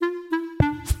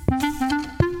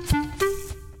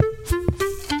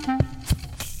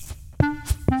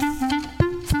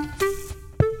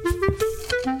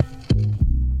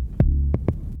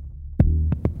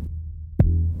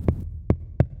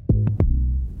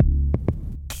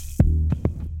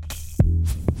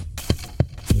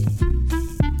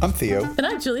I'm Theo. And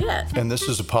I'm Juliet. And this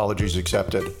is Apologies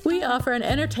Accepted. We offer an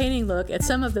entertaining look at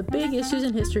some of the big issues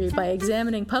in history by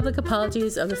examining public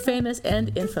apologies of the famous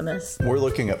and infamous. We're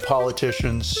looking at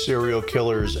politicians, serial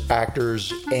killers,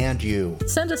 actors, and you.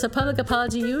 Send us a public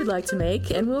apology you would like to make,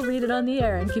 and we'll read it on the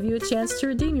air and give you a chance to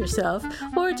redeem yourself,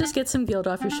 or just get some guilt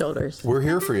off your shoulders. We're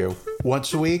here for you.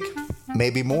 Once a week,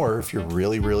 maybe more if you're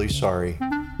really, really sorry.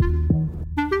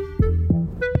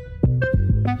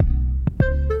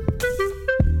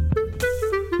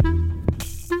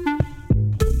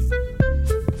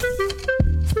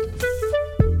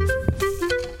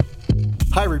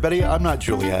 Hi, everybody. I'm not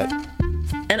Juliet.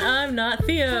 And I'm not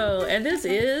Theo. And this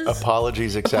is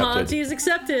Apologies Accepted. Apologies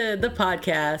Accepted, the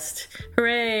podcast.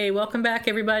 Hooray. Welcome back,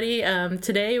 everybody.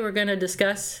 Today we're going to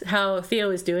discuss how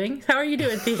Theo is doing. How are you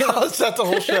doing, Theo? Oh, is that the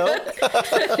whole show?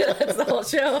 That's the whole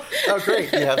show. Oh,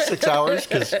 great. You have 6 hours?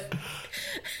 Because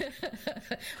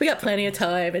we got plenty of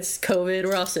time. It's COVID.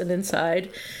 We're all sitting inside.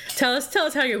 Tell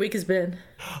us how your week has been.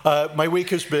 My week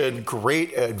has been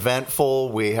great,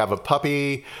 eventful. We have a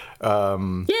puppy.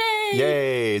 Yay!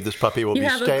 Yay! This puppy will be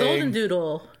staying. You have a golden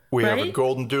doodle, We right? have a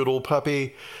golden doodle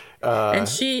puppy. And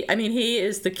he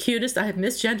is the cutest. I have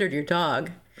misgendered your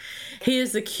dog. He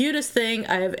is the cutest thing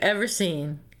I have ever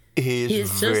seen.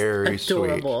 He's very just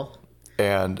adorable. Sweet.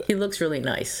 And he looks really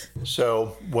nice.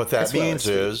 So what that means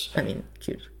is,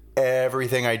 cute.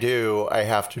 Everything I do, I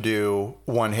have to do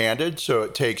one-handed. So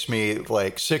it takes me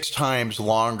like 6 times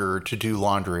longer to do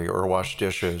laundry or wash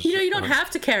dishes. You don't have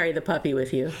to carry the puppy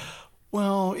with you.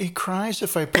 Well, he cries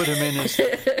if I put him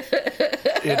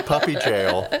in puppy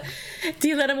jail. Do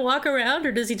you let him walk around,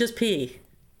 or does he just pee?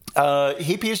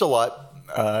 He pees a lot.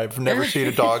 I've never seen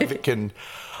a dog that can...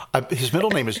 his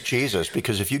middle name is Jesus,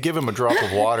 because if you give him a drop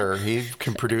of water, he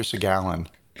can produce a gallon.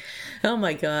 Oh,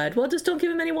 my God. Well, just don't give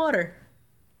him any water.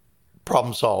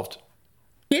 Problem solved.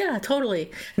 Yeah,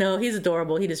 totally. No, he's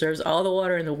adorable. He deserves all the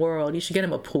water in the world. You should get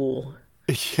him a pool.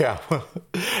 Yeah,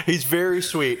 he's very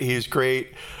sweet. He's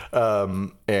great.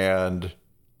 And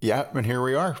here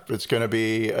we are. It's going to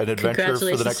be an adventure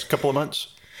for the next couple of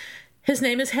months. His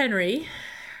name is Henry.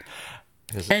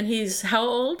 And he's how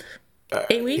old?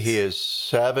 8 weeks? He is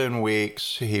 7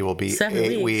 weeks. He will be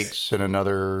 8 weeks in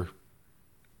another,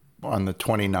 on the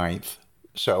 29th.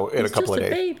 So in a couple of days.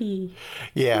 He's just a baby.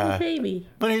 Yeah. He's a baby.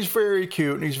 But he's very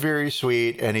cute and he's very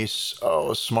sweet and he's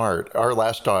so smart. Our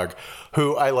last dog,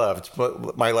 who I loved,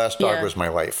 but my last dog was my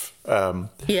life.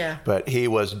 But he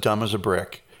was dumb as a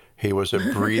brick. He was a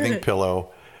breathing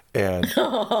pillow, and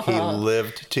he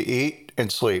lived to eat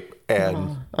and sleep,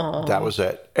 and that was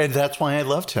it. And that's why I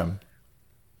loved him.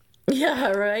 Yeah,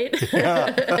 right?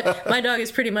 Yeah. My dog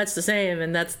is pretty much the same,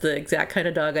 and that's the exact kind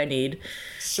of dog I need.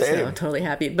 Same. So I'm totally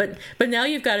happy. But now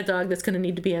you've got a dog that's going to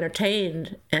need to be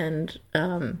entertained and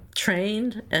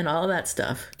trained and all that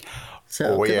stuff.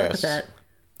 So good luck with that.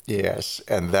 Yes,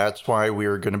 and that's why we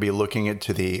are going to be looking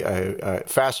into the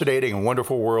fascinating and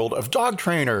wonderful world of dog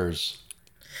trainers.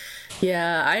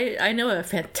 Yeah, I know a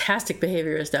fantastic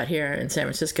behaviorist out here in San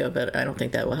Francisco, but I don't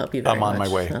think that will help you very much. I'm on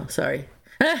my way. So, sorry.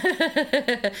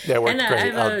 That worked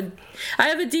great. I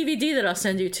have a DVD that I'll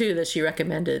send you too that she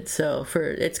recommended. So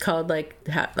it's called I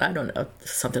don't know,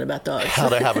 something about dogs. How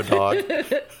to have a dog.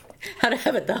 How to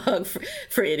have a dog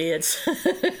for idiots.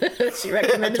 She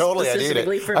recommended totally,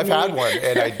 specifically for me. I've had one,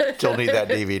 and I still need that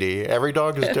DVD. Every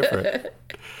dog is different.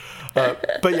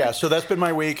 But yeah, so that's been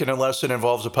my week, and unless it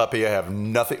involves a puppy, I have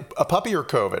nothing. A puppy or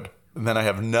COVID, and then I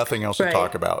have nothing else to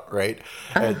talk about, right?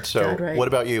 And so, What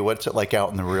about you? What's it like out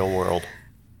in the real world?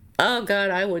 Oh, God,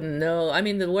 I wouldn't know. I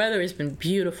mean, the weather has been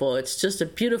beautiful. It's just a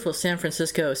beautiful San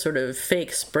Francisco sort of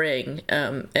fake spring.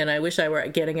 And I wish I were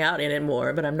getting out in it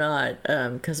more, but I'm not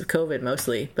because of COVID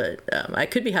mostly. But I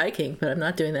could be hiking, but I'm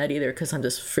not doing that either because I'm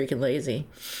just freaking lazy.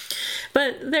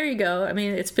 But there you go. I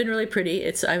mean, it's been really pretty.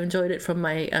 I've enjoyed it from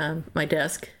my my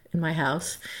desk in my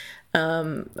house.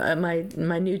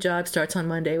 My new job starts on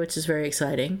Monday, which is very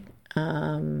exciting.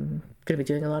 Going to be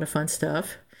doing a lot of fun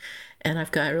stuff. And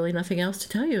I've got really nothing else to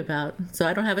tell you about. So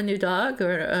I don't have a new dog,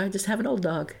 or I just have an old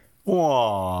dog.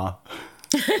 Aww.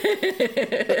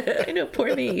 I know,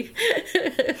 poor me.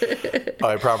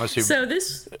 I promise you. So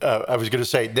this... I was going to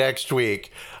say, next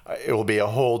week, it will be a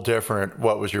whole different,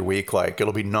 what was your week like?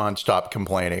 It'll be nonstop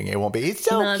complaining. It won't be, it's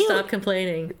so nonstop cute.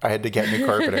 Complaining. I had to get new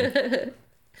carpeting.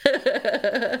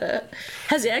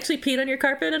 Has he actually peed on your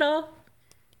carpet at all?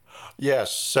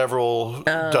 Yes, several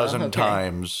dozen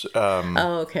times.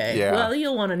 Okay. Yeah. Well,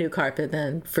 you'll want a new carpet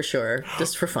then, for sure,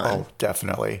 just for fun. Oh,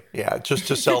 definitely. Yeah, just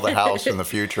to sell the house in the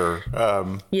future.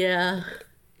 Yeah.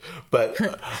 But,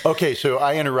 okay, so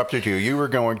I interrupted you. You were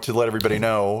going to let everybody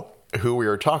know who we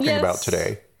are talking about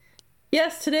today.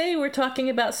 Yes, today we're talking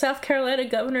about South Carolina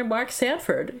Governor Mark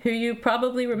Sanford, who you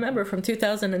probably remember from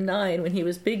 2009 when he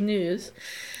was big news.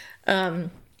 Mark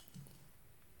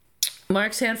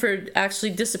Sanford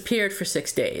actually disappeared for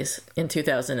 6 days in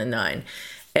 2009.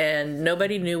 And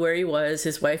nobody knew where he was.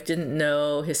 His wife didn't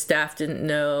know. His staff didn't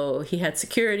know. He had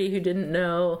security who didn't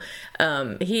know.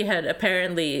 He had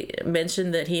apparently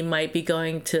mentioned that he might be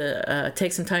going to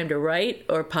take some time to write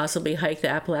or possibly hike the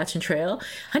Appalachian Trail.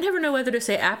 I never know whether to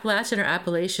say Appalachian or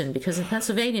Appalachian, because in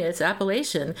Pennsylvania it's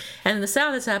Appalachian and in the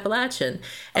South it's Appalachian.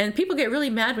 And people get really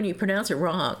mad when you pronounce it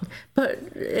wrong. But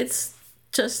it's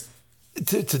just...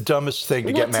 It's the dumbest thing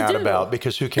to get mad about,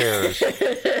 because who cares?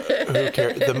 Who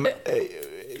cares?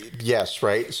 Yes,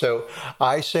 right? So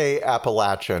I say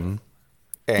Appalachian,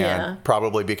 and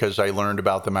probably because I learned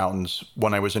about the mountains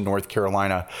when I was in North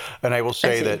Carolina. And I will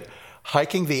say that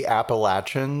hiking the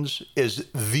Appalachians is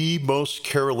the most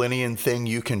Carolinian thing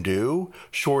you can do,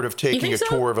 short of taking a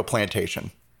tour of a plantation.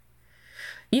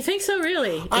 You think so,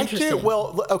 really? I do.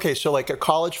 Well, okay, so like a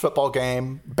college football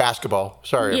game, basketball.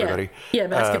 Sorry, everybody. Yeah,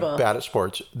 basketball. Bad at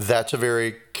sports. That's a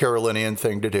very Carolinian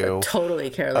thing to do.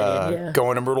 Totally Carolinian,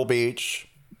 Going to Myrtle Beach,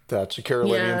 that's a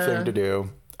Carolinian thing to do.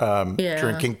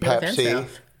 Drinking Pepsi,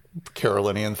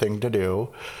 Carolinian thing to do.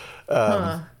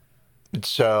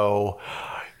 So,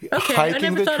 hiking I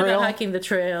never thought trail? about hiking the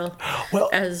trail. Well,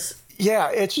 it's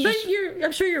just... But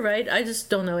I'm sure you're right. I just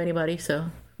don't know anybody, so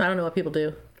I don't know what people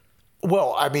do.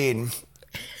 Well, I mean,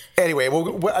 anyway,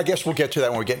 I guess we'll get to that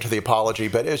when we get to the apology,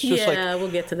 but it's just we'll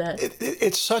get to that.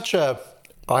 It's such a...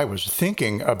 I was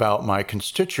thinking about my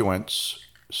constituents,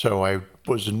 so I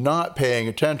was not paying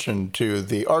attention to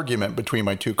the argument between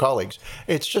my two colleagues.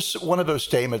 It's just one of those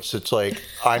statements that's like,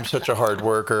 I'm such a hard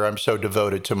worker, I'm so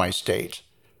devoted to my state.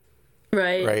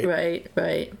 Right.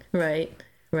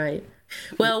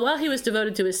 Well, while he was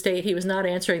devoted to his state, he was not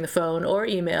answering the phone or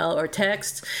email or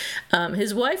text.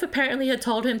 His wife apparently had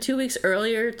told him 2 weeks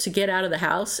earlier to get out of the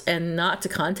house and not to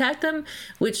contact them,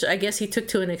 which I guess he took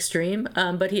to an extreme.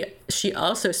 But she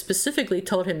also specifically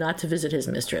told him not to visit his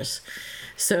mistress.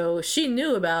 So she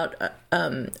knew about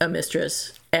a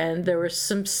mistress, and there were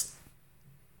some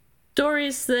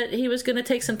stories that he was going to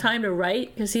take some time to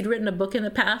write, because he'd written a book in the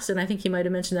past, and I think he might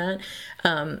have mentioned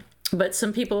that. But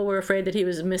some people were afraid that he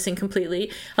was missing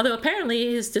completely. Although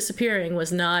apparently his disappearing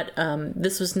was not,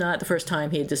 this was not the first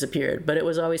time he had disappeared, but it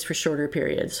was always for shorter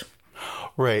periods.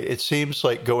 Right. It seems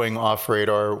like going off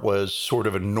radar was sort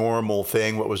of a normal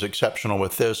thing. What was exceptional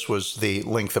with this was the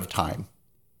length of time.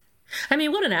 I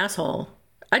mean, what an asshole.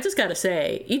 I just got to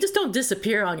say, you just don't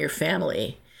disappear on your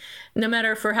family, no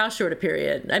matter for how short a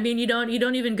period. I mean, you don't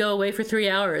even go away for 3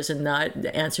 hours and not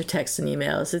answer texts and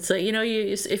emails. It's like,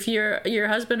 if your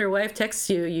husband or wife texts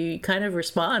you, you kind of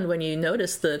respond when you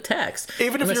notice the text.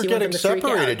 Even if you're getting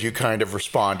separated, you kind of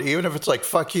respond, even if it's like,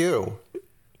 fuck you.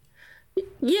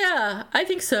 Yeah, I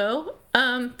think so.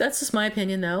 That's just my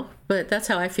opinion, though, but that's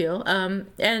how I feel.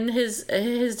 And his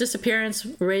disappearance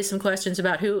raised some questions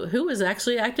about who was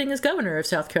actually acting as governor of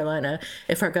South Carolina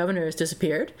if our governor has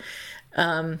disappeared.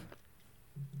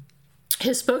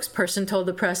 His spokesperson told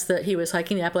the press that he was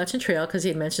hiking the Appalachian Trail because he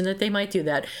had mentioned that they might do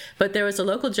that. But there was a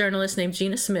local journalist named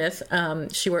Gina Smith.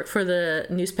 She worked for the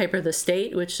newspaper The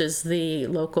State, which is the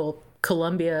local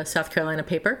Columbia, South Carolina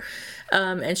paper.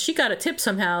 And she got a tip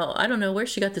somehow, I don't know where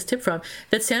she got this tip from,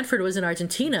 that Sanford was in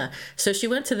Argentina. So she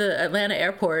went to the Atlanta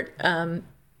airport.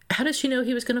 How did she know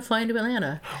he was going to fly into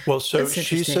Atlanta? Well, so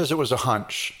she says it was a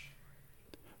hunch.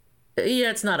 Yeah,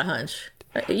 it's not a hunch.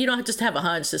 You don't just have a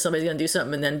hunch that somebody's going to do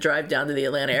something and then drive down to the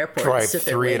Atlanta airport. Drive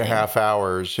 3.5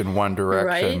 hours in one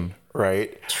direction,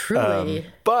 right? Truly.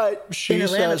 But she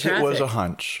says it was a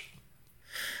hunch.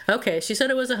 Okay, she said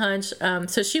it was a hunch.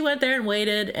 So she went there and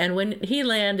waited, and when he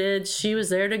landed, she was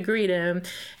there to greet him.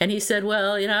 And he said,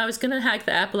 well, I was going to hike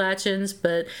the Appalachians,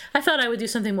 but I thought I would do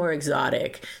something more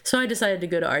exotic. So I decided to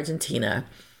go to Argentina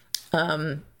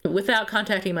without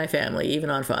contacting my family, even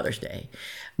on Father's Day.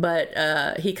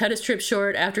 But he cut his trip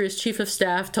short after his chief of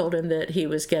staff told him that he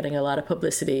was getting a lot of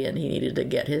publicity and he needed to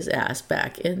get his ass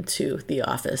back into the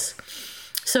office.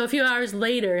 So a few hours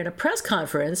later, in a press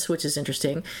conference, which is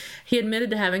interesting, he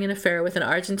admitted to having an affair with an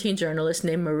Argentine journalist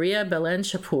named Maria Belén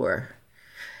Chapur.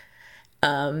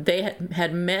 They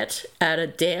had met at a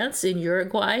dance in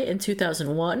Uruguay in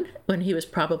 2001 when he was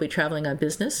probably traveling on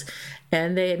business.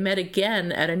 And they had met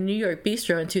again at a New York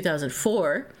bistro in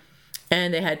 2004.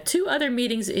 And they had 2 other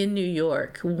meetings in New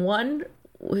York. One,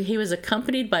 he was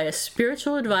accompanied by a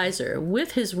spiritual advisor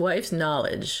with his wife's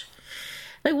knowledge.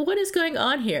 Like, what is going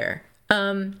on here?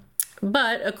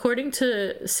 But according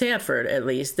to Sanford, at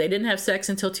least, they didn't have sex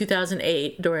until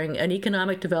 2008 during an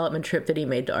economic development trip that he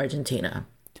made to Argentina.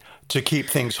 to keep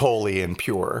things holy and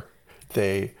pure.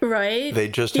 They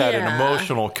just had an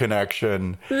emotional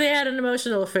connection. They had an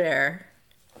emotional affair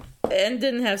and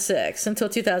didn't have sex until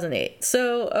 2008.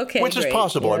 So, okay, which is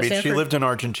possible. I mean, Sanford, she lived in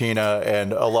Argentina,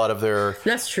 and a lot of their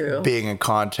that's true being in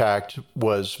contact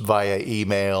was via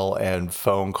email and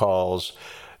phone calls.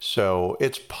 So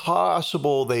it's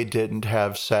possible they didn't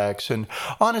have sex. And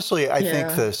honestly, I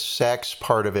think the sex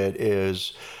part of it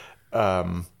is, I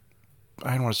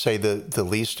don't want to say the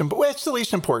least important. Well, it's the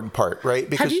least important part, right?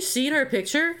 Because have you seen her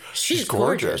picture? She's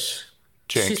gorgeous.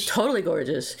 Jinx. She's totally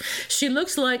gorgeous. She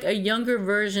looks like a younger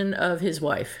version of his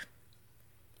wife.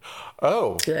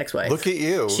 Oh, the ex-wife. Look at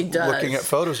you. She does. Looking at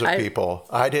photos of people.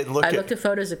 I looked at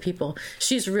photos of people.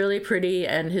 She's really pretty,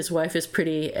 and his wife is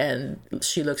pretty, and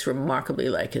she looks remarkably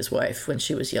like his wife when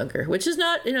she was younger, which is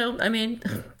not, I mean,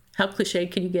 how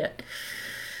cliched can you get?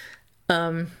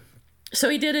 So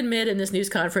he did admit in this news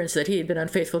conference that he had been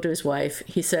unfaithful to his wife.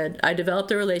 He said, I developed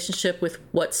a relationship with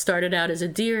what started out as a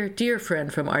dear, dear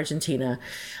friend from Argentina.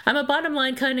 I'm a bottom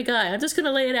line kind of guy. I'm just going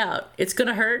to lay it out. It's going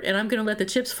to hurt, and I'm going to let the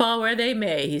chips fall where they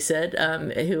may, he said,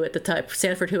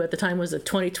 Sanford, who at the time was a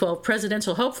 2012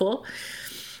 presidential hopeful.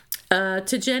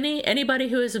 To Jenny, anybody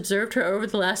who has observed her over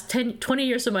the last 20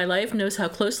 years of my life knows how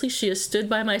closely she has stood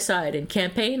by my side in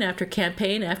campaign after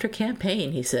campaign after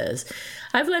campaign, he says.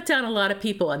 I've let down a lot of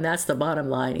people, and that's the bottom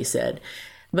line, he said.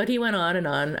 But he went on and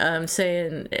on,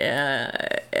 saying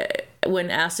when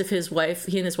asked if he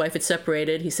and his wife had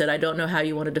separated, he said, I don't know how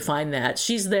you want to define that.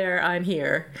 She's there, I'm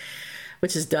here,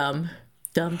 which is dumb.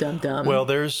 Dumb. Well,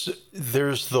 there's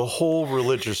the whole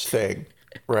religious thing,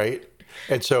 right?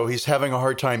 And so he's having a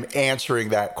hard time answering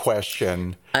that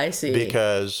question. I see.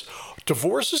 Because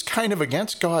divorce is kind of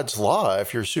against God's law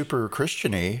if you're super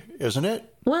Christian-y, isn't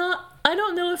it? Well, I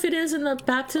don't know if it is in the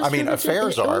Baptist religion.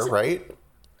 Affairs are, right?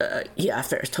 Yeah,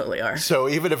 affairs totally are. So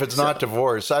even if it's not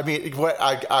divorce, I'm going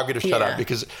to shut up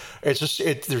because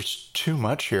there's too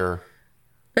much here.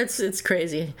 It's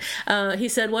crazy. He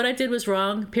said, what I did was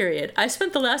wrong, period. I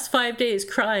spent the last 5 days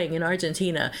crying in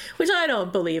Argentina, which I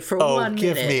don't believe for 1 minute. Oh,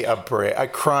 give me a break.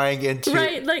 Crying into...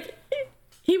 Right, like,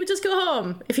 he would just go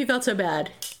home if he felt so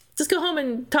bad. Just go home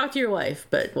and talk to your wife,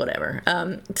 but whatever.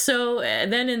 So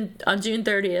then on June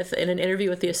 30th, in an interview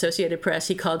with the Associated Press,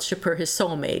 he called Shapur his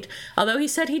soulmate, although he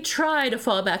said he'd try to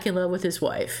fall back in love with his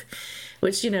wife,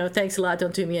 which, thanks a lot,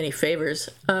 don't do me any favors.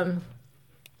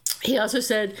 He also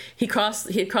said he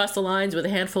had crossed the lines with a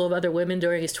handful of other women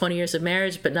during his 20 years of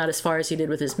marriage, but not as far as he did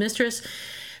with his mistress.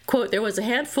 Quote, there was a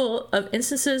handful of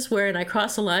instances wherein I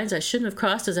crossed the lines I shouldn't have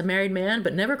crossed as a married man,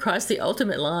 but never crossed the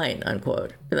ultimate line,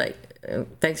 unquote. Like,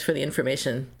 thanks for the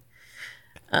information.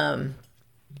 Yeah,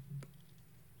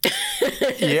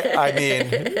 I mean,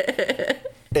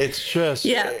 it's just,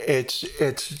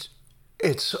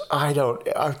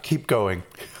 I'll keep going.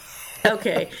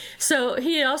 Okay. So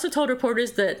he also told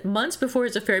reporters that months before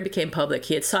his affair became public,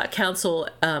 he had sought counsel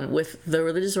with the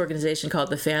religious organization called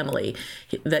The Family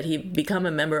that he'd become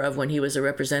a member of when he was a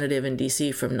representative in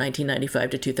D.C. from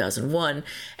 1995 to 2001,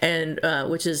 and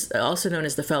which is also known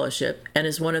as the Fellowship, and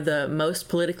is one of the most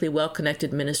politically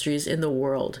well-connected ministries in the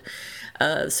world.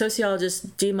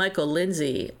 Sociologist D. Michael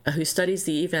Lindsay, who studies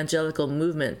the evangelical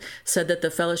movement, said that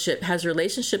the Fellowship has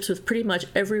relationships with pretty much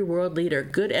every world leader,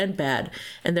 good and bad,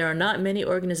 and there are not many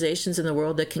organizations in the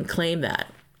world that can claim that.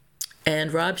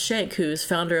 And Rob Schenck, who's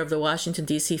founder of the Washington,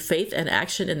 D.C. Faith and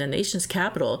Action in the nation's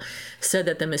capital, said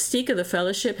that the mystique of the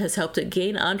Fellowship has helped it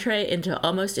gain entree into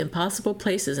almost impossible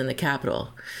places in the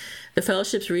capital. The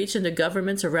Fellowship's reach into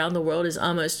governments around the world is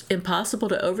almost impossible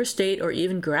to overstate or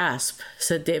even grasp,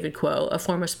 said David Kuo, a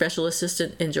former special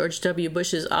assistant in George W.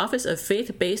 Bush's Office of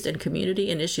Faith-Based and Community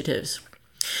Initiatives.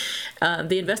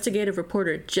 The investigative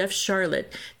reporter Jeff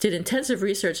Charlotte did intensive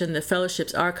research in the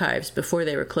Fellowship's archives before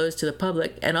they were closed to the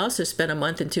public, and also spent a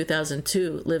month in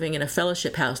 2002 living in a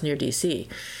Fellowship house near D.C.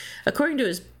 According to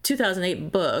his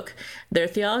 2008 book, their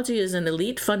theology is an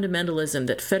elite fundamentalism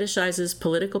that fetishizes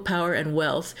political power and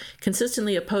wealth,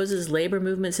 consistently opposes labor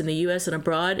movements in the U.S. and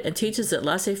abroad, and teaches that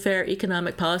laissez-faire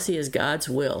economic policy is God's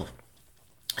will.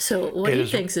 So what he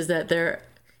thinks is that they're...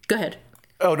 Go ahead.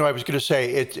 Oh, no, I was going to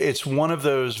say it's one of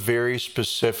those very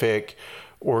specific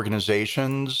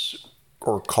organizations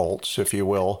or cults, if you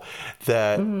will,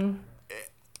 that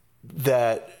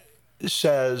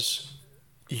says...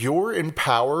 You're in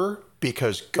power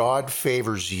because God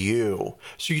favors you.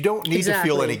 So you don't need to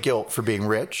feel any guilt for being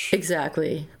rich.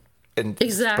 Exactly. And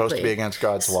it's supposed to be against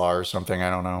God's law or something. I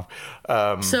don't know.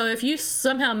 So if you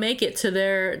somehow make it to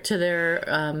their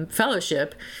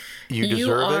fellowship, you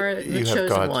deserve it. You have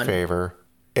God's favor.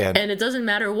 And it doesn't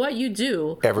matter what you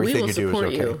do. Everything we will you do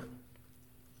support is okay. you.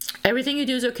 Everything you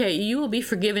do is okay. You will be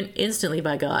forgiven instantly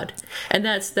by God. And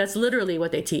that's literally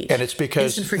what they teach. And it's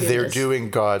because they're doing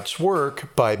God's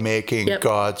work by making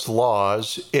God's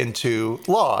laws into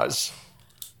laws.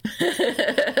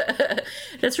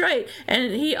 That's right.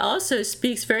 And he also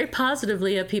speaks very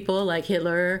positively of people like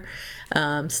Hitler,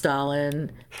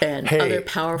 Stalin, and other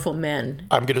powerful men.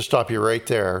 I'm going to stop you right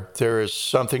there. There is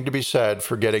something to be said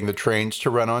for getting the trains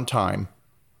to run on time.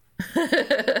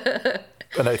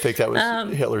 And I think that was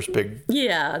Hitler's big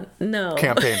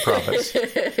campaign promise.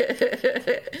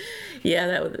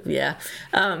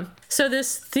 So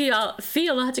this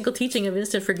theological teaching of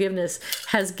instant forgiveness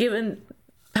has given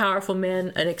powerful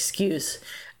men an excuse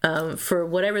for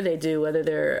whatever they do, whether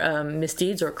they're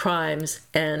misdeeds or crimes,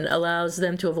 and allows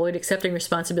them to avoid accepting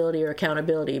responsibility or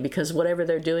accountability, because whatever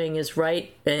they're doing is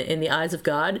right in the eyes of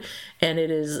God, and it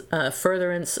is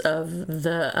furtherance of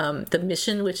the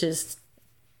mission, which is,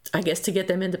 I guess, to get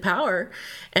them into power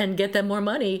and get them more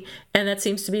money, and that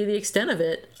seems to be the extent of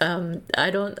it. I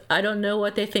don't know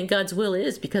what they think God's will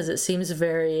is, because it seems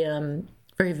very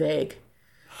very vague.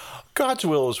 God's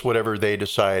will is whatever they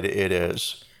decide it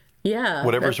is. Yeah,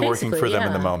 whatever's working for them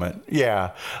in the moment.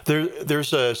 Yeah,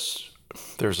 there's a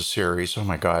series. Oh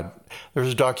my God,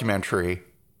 there's a documentary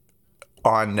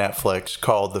on Netflix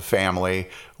called The Family,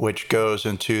 which goes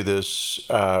into this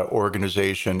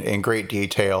organization in great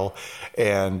detail,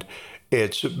 and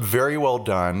it's very well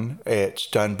done. It's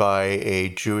done by a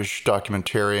Jewish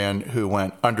documentarian who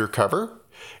went undercover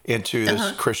into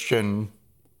this Christian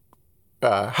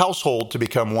household to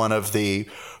become one of the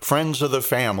friends of the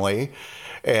family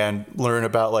and learn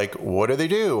about, like, what do they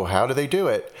do? How do they do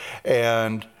it?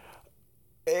 And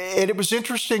it was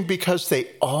interesting because they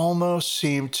almost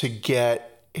seemed to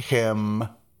get him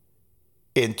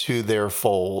into their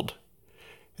fold.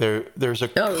 There's a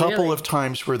couple of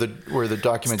times where the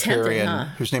documentarian,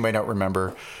 whose name I don't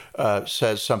remember,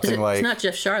 says something like, "It's not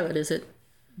Jeff Charlotte, is it?"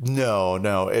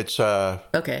 No, it's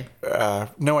okay.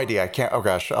 No idea. I can't. Oh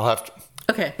gosh, I'll have to.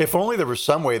 Okay. If only there was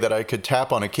some way that I could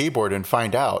tap on a keyboard and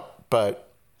find out, but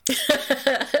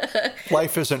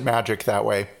life isn't magic that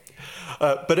way.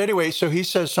 But anyway, so he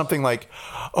says something like,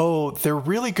 "Oh, they're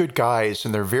really good guys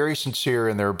and they're very sincere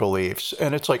in their beliefs."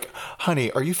 And it's like,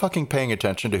 honey, are you fucking paying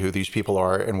attention to who these people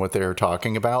are and what they're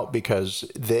talking about? Because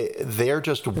they're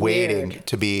just waiting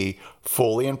to be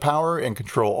fully in power and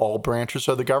control all branches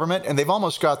of the government. And they've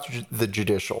almost got the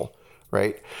judicial,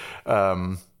 right?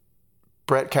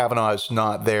 Brett Kavanaugh is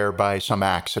not there by some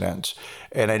accident.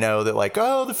 And I know that, like,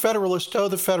 the Federalist.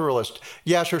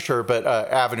 Yeah, sure. But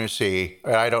Avenue C,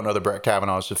 I don't know that Brett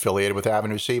Kavanaugh is affiliated with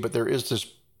Avenue C, but there is this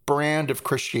brand of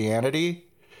Christianity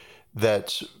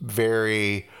that's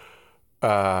very,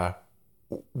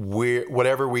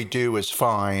 whatever we do is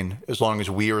fine as long as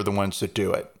we are the ones that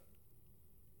do it.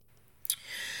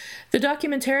 The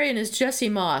documentarian is Jesse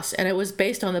Moss, and it was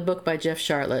based on the book by Jeff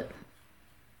Charlotte.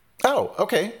 Oh,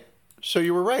 okay. So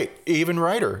you were right. Even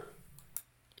writer,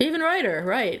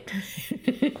 right.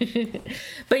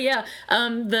 But yeah,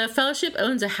 the fellowship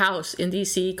owns a house in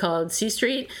D.C. called C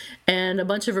Street, and a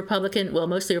bunch of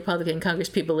mostly Republican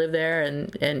congresspeople live there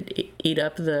and eat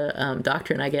up the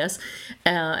doctrine, I guess.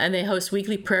 And they host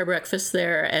weekly prayer breakfasts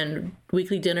there and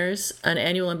weekly dinners, an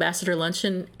annual ambassador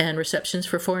luncheon, and receptions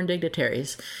for foreign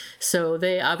dignitaries. So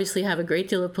they obviously have a great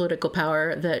deal of political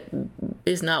power that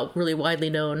is not really widely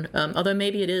known, although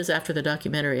maybe it is after the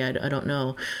documentary. I don't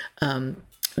know.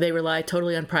 They rely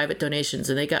totally on private donations,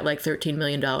 and they got like $13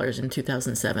 million in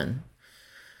 2007.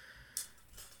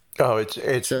 Oh,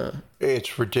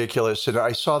 it's ridiculous. And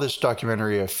I saw this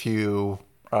documentary a few,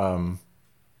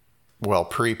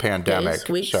 pre-pandemic. Days,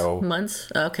 weeks,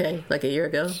 months? Okay, like a year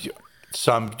ago.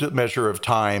 Some measure of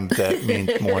time that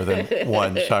means more than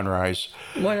one sunrise.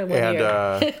 More than one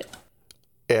year.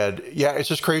 And yeah, it's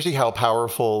just crazy how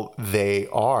powerful they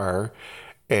are.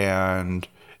 And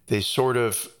they sort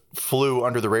of flew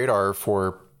under the radar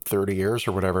for 30 years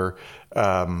or whatever.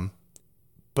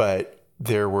 But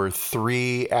there were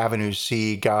 3 Avenue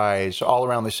C guys all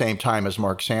around the same time as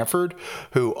Mark Sanford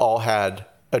who all had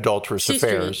adulterous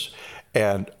affairs.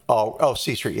 And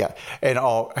C Street, yeah. And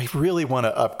I really want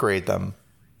to upgrade them.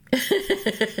 They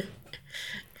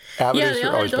all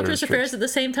had adulterous affairs at the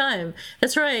same time.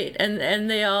 That's right. And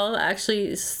they all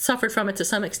actually suffered from it to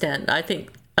some extent. I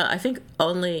think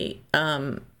only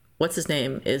what's his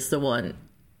name is the one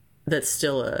that's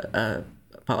still a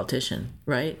politician,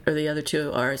 right? Or the other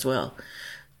 2 are as well.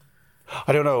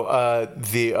 I don't know.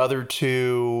 The other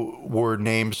 2 were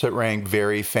names that rang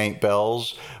very faint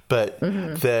bells, but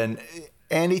then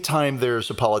anytime there's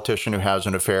a politician who has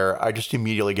an affair, I just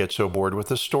immediately get so bored with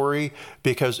the story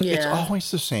because it's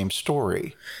always the same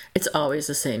story. It's always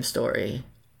the same story.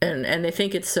 And they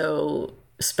think it's so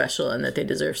special and that they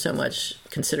deserve so much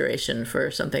consideration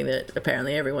for something that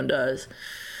apparently everyone does.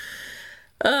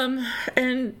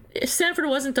 And Sanford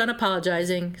wasn't done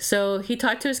apologizing, so he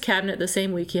talked to his cabinet the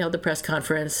same week he held the press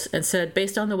conference and said,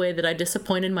 based on the way that I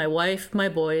disappointed my wife, my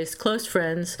boys, close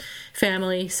friends,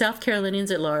 family, South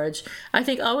Carolinians at large, I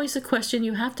think always the question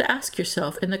you have to ask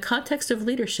yourself in the context of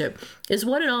leadership is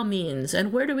what it all means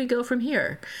and where do we go from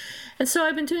here? And so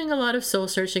I've been doing a lot of soul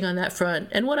searching on that front,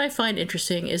 and what I find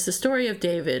interesting is the story of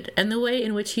David and the way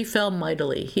in which he fell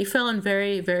mightily. He fell in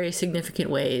very, very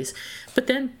significant ways, but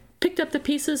then picked up the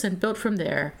pieces and built from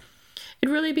there. It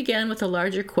really began with a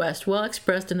larger quest well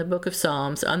expressed in the book of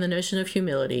Psalms on the notion of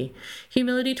humility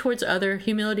towards other,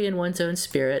 humility in one's own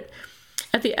spirit.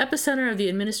 At the epicenter of the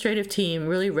administrative team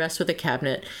really rests with the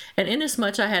cabinet, and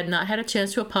inasmuch I had not had a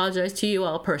chance to apologize to you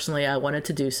all personally, I wanted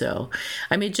to do so.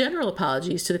 I made general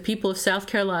apologies to the people of South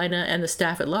Carolina and the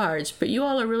staff at large, but you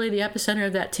all are really the epicenter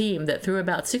of that team that through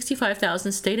about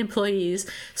 65,000 state employees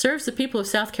serves the people of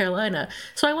South Carolina,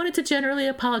 so I wanted to generally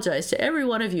apologize to every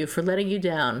one of you for letting you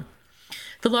down.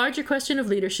 The larger question of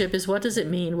leadership is what does it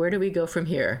mean? Where do we go from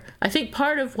here? I think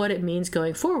part of what it means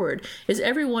going forward is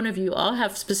every one of you all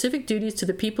have specific duties to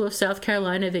the people of South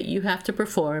Carolina that you have to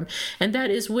perform, and that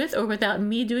is with or without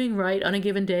me doing right on a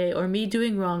given day or me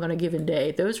doing wrong on a given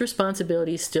day. Those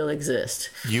responsibilities still exist.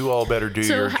 You all better do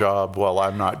your job while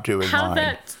I'm not doing how mine.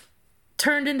 That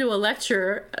turned into a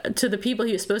lecture to the people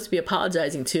he was supposed to be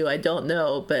apologizing to, I don't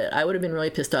know, but I would have been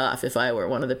really pissed off if I were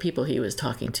one of the people he was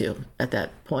talking to at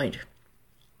that point.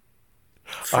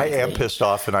 Frankly. I am pissed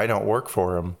off, and I don't work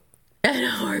for him. I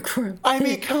don't work for him. I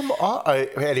mean, come on.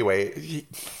 Anyway.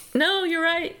 No, you're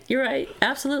right. You're right.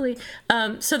 Absolutely.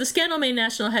 So the scandal made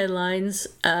national headlines.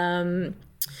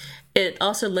 It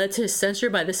also led to his censure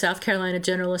by the South Carolina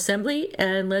General Assembly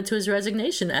and led to his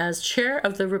resignation as chair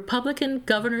of the Republican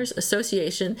Governors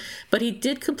Association, but he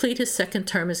did complete his second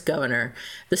term as governor.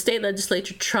 The state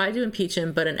legislature tried to impeach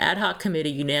him, but an ad hoc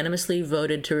committee unanimously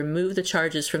voted to remove the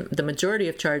charges from the majority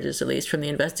of charges, at least, from the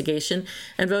investigation,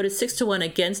 and voted 6-1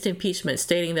 against impeachment,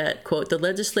 stating that, quote, the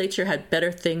legislature had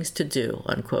better things to do,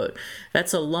 unquote.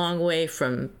 That's a long way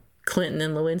from Clinton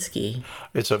and Lewinsky.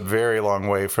 It's a very long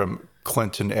way from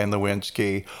Clinton and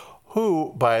Lewinsky,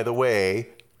 who, by the way,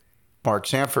 Mark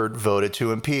Sanford voted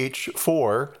to impeach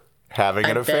for having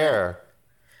an affair.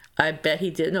 I bet he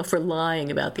did. No, for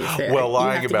lying about the affair. Well,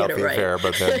 lying about the affair,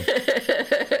 but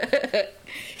then...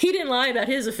 He didn't lie about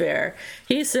his affair.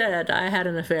 He said, I had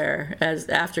an affair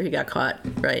after he got caught,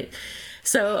 right?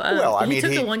 So he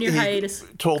took a one-year hiatus.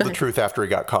 Told the truth after he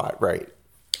got caught, right?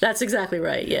 That's exactly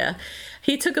right, yeah.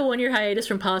 He took a one-year hiatus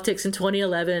from politics in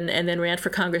 2011 and then ran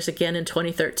for Congress again in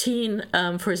 2013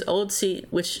 for his old seat,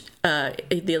 which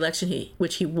the election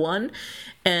which he won,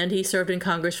 and he served in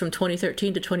Congress from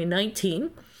 2013 to 2019.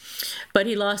 But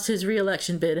he lost his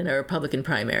re-election bid in a Republican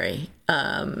primary.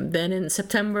 Then in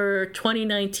September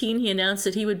 2019, he announced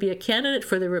that he would be a candidate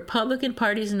for the Republican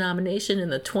Party's nomination in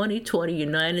the 2020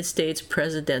 United States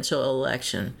presidential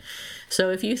election. So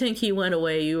if you think he went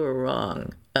away, you were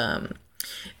wrong.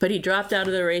 But he dropped out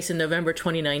of the race in November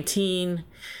 2019,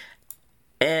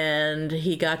 and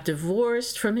he got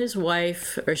divorced from his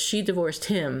wife, or she divorced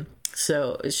him.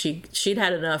 So she'd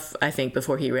had enough, I think,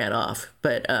 before he ran off.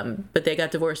 But they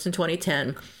got divorced in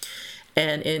 2010.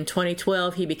 And in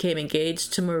 2012, he became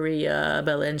engaged to Maria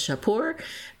Belen Shapur,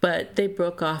 but they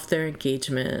broke off their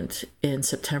engagement in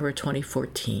September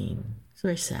 2014. It's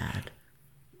very sad.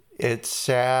 It's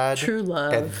sad. True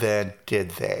love. And then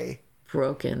did they?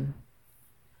 Broken.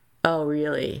 Oh,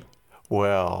 really?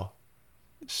 Well,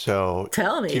 so...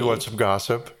 Tell me. Do you want some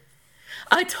gossip?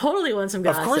 I totally want some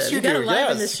gossip. Of course you do. gotta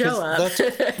liven this show up. That's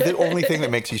the only thing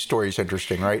that makes these stories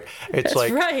interesting, right? It's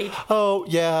that's right. Oh,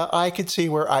 yeah, I could see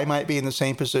where I might be in the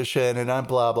same position and I'm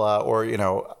blah, blah, or,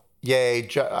 yay,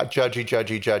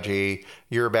 judgy,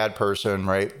 you're a bad person,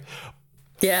 right?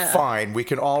 Yeah. Fine. We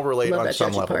can all relate on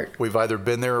some level. Part. We've either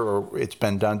been there or it's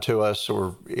been done to us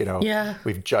or,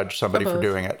 we've judged somebody for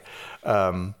doing it.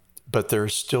 But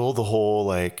there's still the whole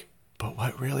but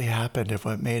what really happened and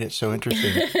what made it so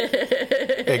interesting?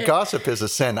 And gossip is a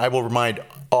sin. I will remind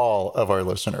all of our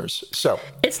listeners. So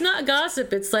it's not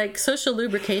gossip. It's like social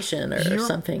lubrication or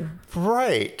something.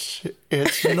 Right.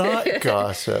 It's not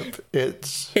gossip.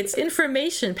 It's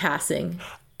information passing.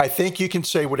 I think you can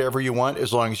say whatever you want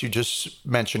as long as you just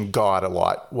mention God a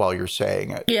lot while you're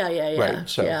saying it. Yeah. Right.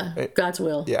 So God's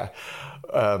will. Yeah.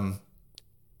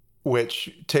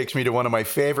 Which takes me to one of my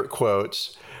favorite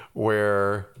quotes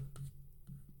where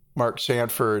Mark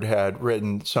Sanford had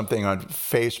written something on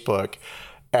Facebook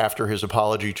after his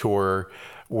apology tour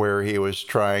where he was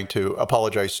trying to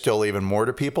apologize still even more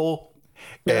to people.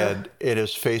 Yeah. And in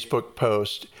his Facebook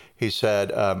post, he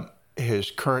said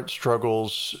his current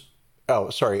struggles...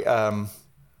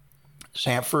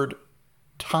 Sanford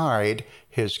tied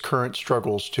his current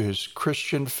struggles to his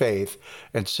Christian faith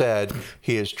and said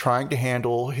he is trying to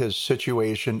handle his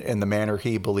situation in the manner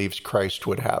he believes Christ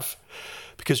would have.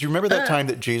 Because you remember that time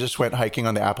that Jesus went hiking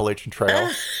on the Appalachian Trail?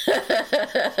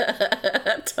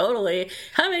 Totally.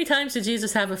 How many times did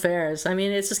Jesus have affairs? I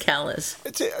mean, it's just countless.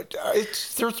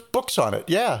 There's books on it.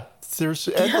 Yeah, there's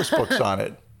endless books on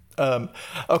it.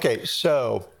 Okay,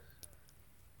 so...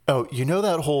 Oh, you know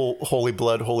that whole Holy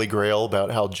Blood, Holy Grail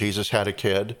about how Jesus had a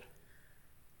kid?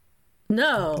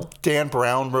 No. Dan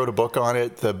Brown wrote a book on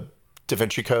it, The Da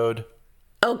Vinci Code.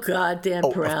 Oh, God, Dan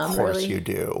Brown. Of course really? You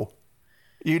do.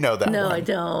 You know that one. No, I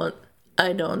don't.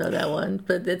 I don't know that one,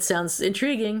 but it sounds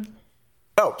intriguing.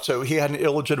 Oh, so he had an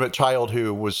illegitimate child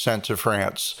who was sent to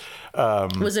France.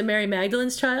 Was it Mary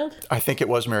Magdalene's child? I think it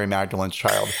was Mary Magdalene's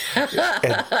child.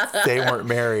 And they weren't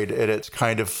married, and it's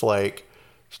kind of like...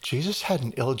 Jesus had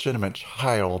an illegitimate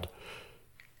child.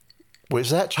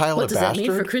 Was that child a bastard? What does that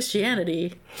mean for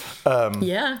Christianity?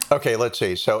 Yeah. Okay, let's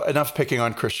see. So enough picking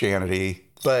on Christianity.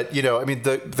 But, you know, I mean,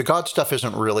 the God stuff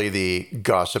isn't really the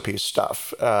gossipy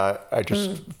stuff. I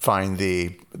just find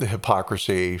the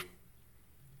hypocrisy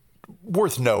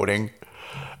worth noting.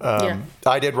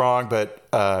 I did wrong, but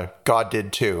God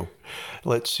did too.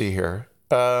 Let's see here.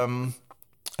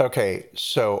 Okay,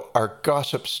 so our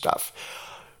gossip stuff.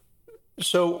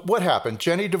 So what happened?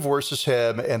 Jenny divorces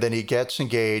him, and then he gets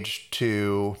engaged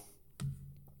to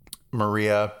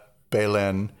Maria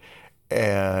Belén.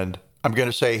 And I'm going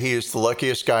to say he is the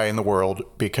luckiest guy in the world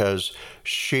because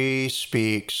she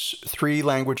speaks 3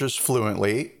 languages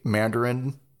fluently: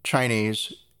 Mandarin,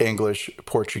 Chinese, English,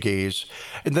 Portuguese.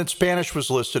 And then Spanish was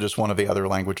listed as one of the other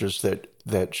languages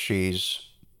that she's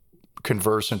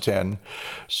conversant in.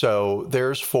 So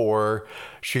there's 4.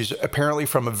 She's apparently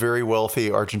from a very wealthy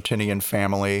Argentinian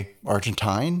family.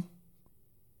 Argentinian?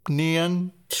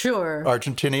 Sure.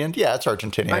 Argentinian? Yeah, it's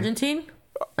Argentinian. Argentine?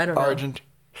 I don't know.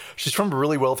 She's from a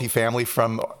really wealthy family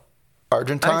from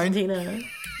Argentina.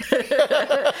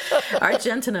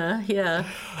 Argentina, yeah.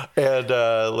 And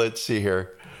let's see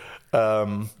here.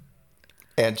 And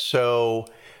so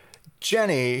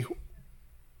Jenny,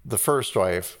 the first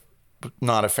wife,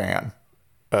 not a fan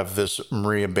of this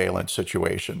Maria Belén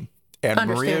situation. And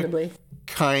Maria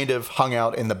kind of hung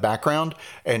out in the background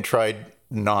and tried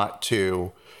not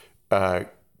to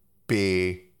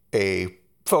be a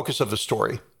focus of the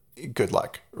story. Good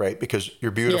luck, right? Because you're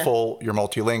beautiful, you're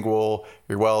multilingual,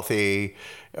 you're wealthy.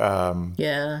 And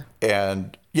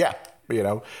you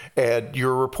know, and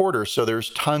you're a reporter. So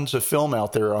there's tons of film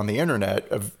out there on the internet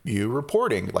of you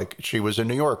reporting. Like she was in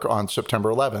New York on September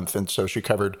 11th. And so she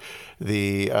covered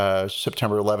the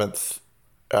September 11th.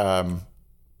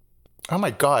 Oh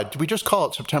my God, did we just call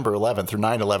it September 11th or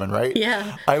 9/11, right?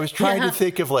 Yeah. I was trying to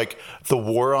think of like the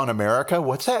war on America.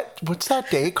 What's that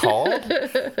day called?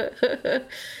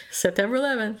 September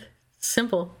 11th.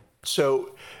 Simple.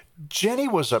 So Jenny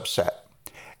was upset,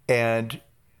 and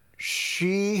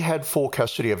she had full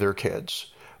custody of their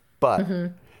kids, but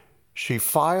she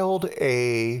filed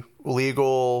a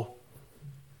legal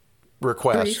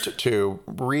request to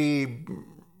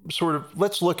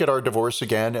let's look at our divorce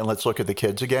again and let's look at the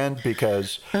kids again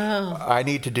because I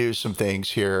need to do some things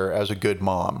here as a good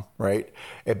mom, right?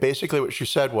 And basically what she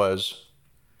said was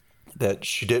that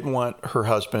she didn't want her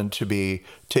husband to be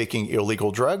taking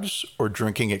illegal drugs or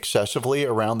drinking excessively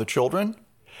around the children.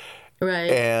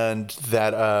 Right. And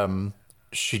that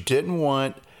she didn't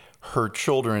want her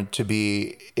children to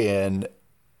be in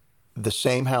the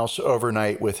same house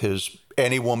overnight with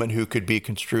any woman who could be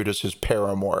construed as his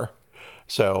paramour.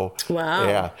 So,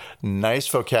 yeah, nice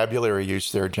vocabulary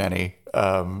use there, Jenny.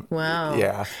 Wow.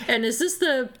 Yeah. And is this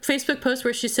the Facebook post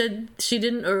where she said she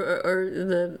didn't, or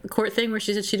the court thing where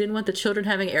she said she didn't want the children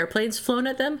having airplanes flown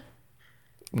at them?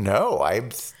 No,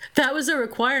 That was a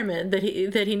requirement that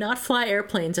he not fly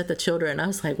airplanes at the children. I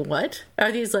was like, what?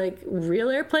 Are these like real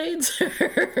airplanes?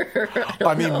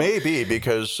 I mean, maybe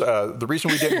because the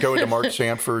reason we didn't go into Mark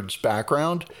Sanford's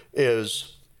background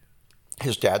is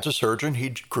his dad's a surgeon.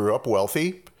 He grew up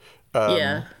wealthy.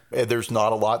 And there's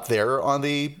not a lot there on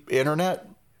the internet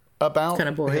about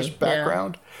his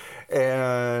background.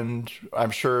 Yeah. And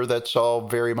I'm sure that's all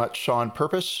very much on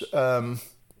purpose.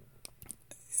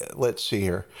 Let's see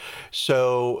here.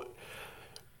 So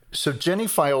Jenny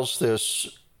files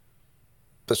this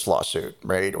this lawsuit,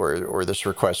 right? Or this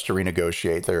request to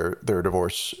renegotiate their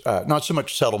divorce, not so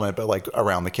much settlement, but like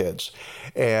around the kids.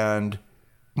 And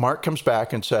Mark comes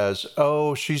back and says,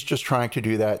 oh, she's just trying to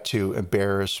do that to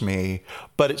embarrass me.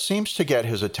 But it seems to get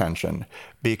his attention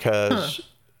because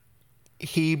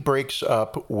he breaks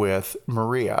up with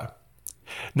Maria.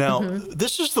 Now,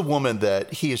 this is the woman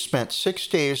that he has spent 6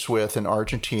 days with in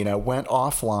Argentina, went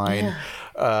offline,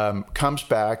 comes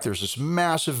back. There's this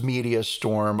massive media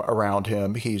storm around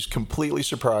him. He's completely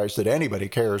surprised that anybody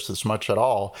cares this much at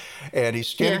all. And he's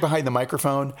standing behind the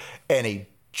microphone and he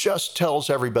just tells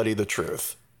everybody the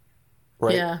truth.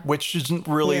 Right. Yeah. Which isn't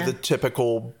really the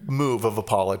typical move of a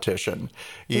politician.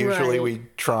 Usually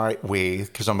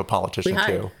because I'm a politician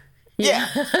too. Yeah.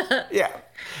 Yeah.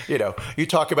 You know, you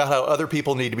talk about how other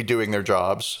people need to be doing their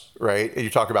jobs, right? And you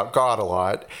talk about God a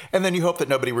lot. And then you hope that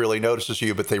nobody really notices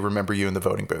you, but they remember you in the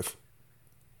voting booth.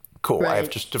 Cool. Right. I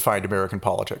have just defined American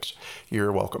politics.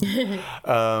 You're welcome.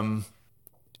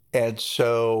 And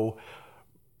so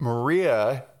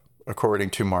Maria,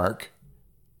 according to Mark,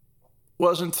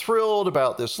 wasn't thrilled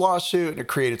about this lawsuit, and it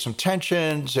created some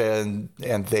tensions, and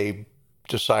they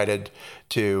decided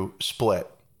to split.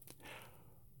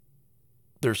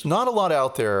 There's not a lot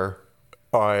out there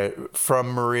from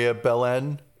Maria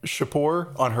Belén Schapor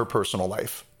on her personal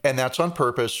life. And that's on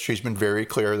purpose. She's been very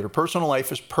clear that her personal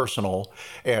life is personal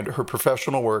and her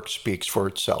professional work speaks for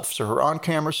itself. So her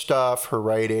on-camera stuff, her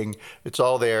writing, it's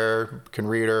all there. Can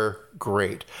read her,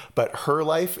 great. But her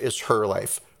life is her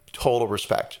life. Total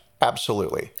respect.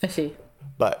 Absolutely. I see.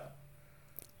 But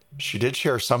she did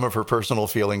share some of her personal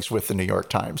feelings with the New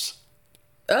York Times.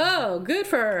 Oh, good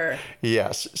for her.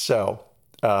 Yes. So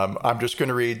I'm just going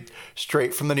to read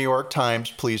straight from the New York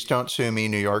Times. Please don't sue me,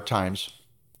 New York Times.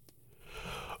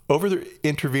 Over the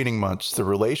intervening months, the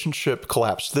relationship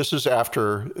collapsed. This is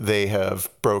after they have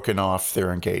broken off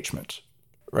their engagement,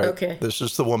 right? Okay. This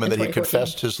is the woman that he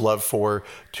confessed his love for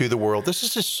to the world. This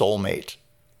is his soulmate,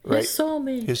 right? His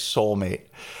soulmate. His soulmate.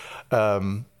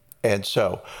 And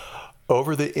so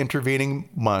over the intervening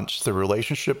months, the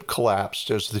relationship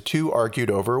collapsed as the two argued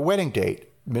over a wedding date.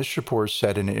 Ms. Schapor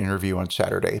said in an interview on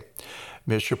Saturday.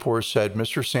 Ms. Schapor said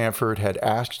Mr. Sanford had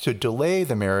asked to delay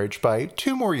the marriage by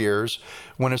 2 more years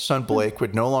when his son Blake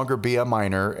would no longer be a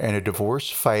minor and a divorce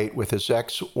fight with his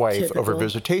ex-wife over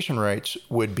visitation rights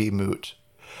would be moot.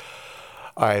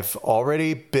 I've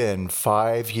already been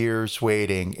 5 years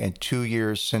waiting and 2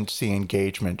 years since the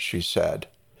engagement, she said.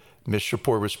 Ms.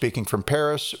 Schapor was speaking from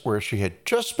Paris, where she had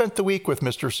just spent the week with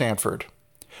Mr. Sanford.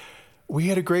 We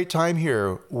had a great time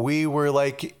here. We were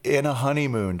like in a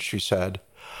honeymoon, she said.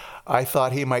 I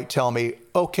thought he might tell me,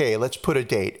 okay, let's put a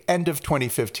date, end of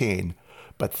 2015.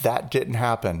 But that didn't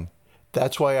happen.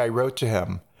 That's why I wrote to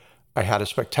him. I had a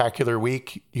spectacular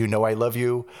week. You know I love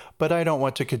you, but I don't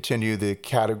want to continue in the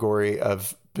category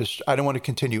of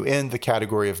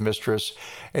mistress.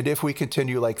 And if we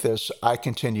continue like this, I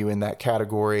continue in that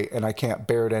category and I can't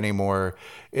bear it anymore.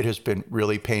 It has been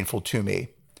really painful to me.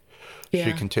 Yeah.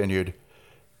 She continued.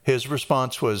 His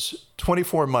response was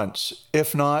 24 months.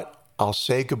 If not, I'll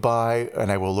say goodbye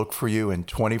and I will look for you in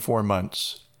 24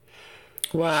 months.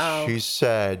 Wow. She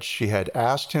said she had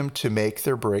asked him to make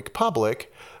their break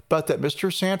public, but that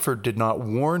Mr. Sanford did not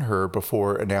warn her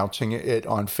before announcing it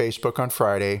on Facebook on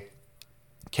Friday,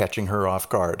 catching her off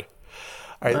guard.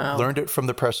 I learned it from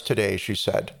the press today, she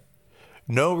said.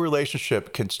 No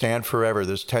relationship can stand forever,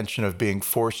 this tension of being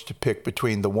forced to pick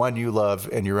between the one you love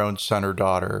and your own son or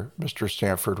daughter, Mr.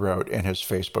 Sanford wrote in his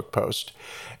Facebook post.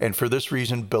 And for this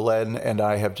reason, Belén and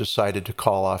I have decided to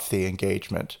call off the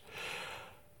engagement.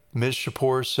 Ms.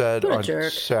 Schapor said on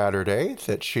Saturday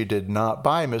that she did not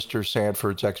buy Mr.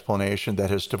 Sanford's explanation that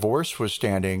his divorce was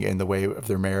standing in the way of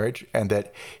their marriage and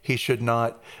that he should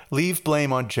not leave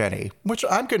blame on Jenny, which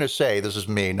I'm going to say, this is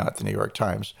me, not the New York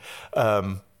Times.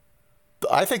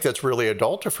 I think that's really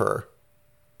adult of her.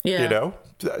 Yeah. You know?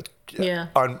 Yeah.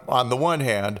 On the one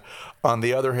hand. On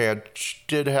the other hand, she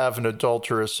did have an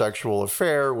adulterous sexual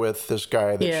affair with this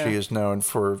guy that she has known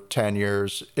for 10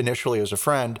 years, initially as a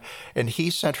friend. And he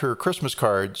sent her Christmas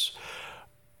cards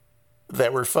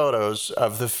that were photos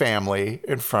of the family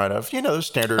in front of, the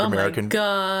standard American. Oh, my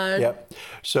God. Yep.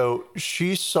 So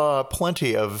she saw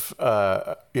plenty of,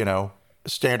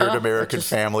 standard American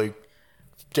family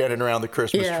standing around the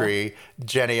Christmas tree,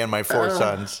 Jenny and my 4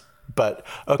 sons. But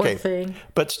okay,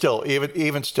 but still,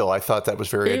 even still, I thought that was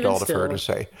very adult of her to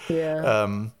say. Yeah.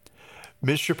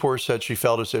 Ms. Schapor said she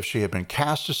felt as if she had been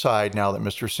cast aside now that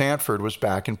Mr. Sanford was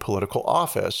back in political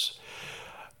office.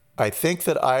 I think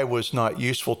that I was not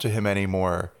useful to him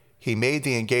anymore. He made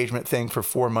the engagement thing for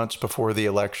 4 months before the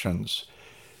elections.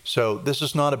 So this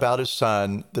is not about his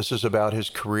son. This is about his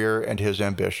career and his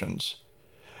ambitions.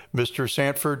 Mr.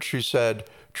 Sanford, she said,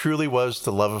 truly was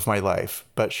the love of my life.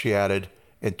 But she added,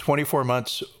 in 24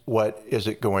 months, what is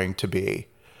it going to be?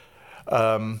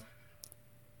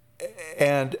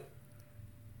 And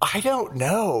I don't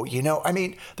know, I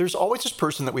mean, there's always this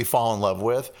person that we fall in love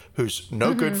with who's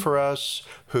no good for us,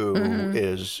 who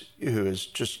is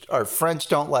just our friends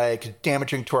don't like,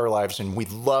 damaging to our lives, and we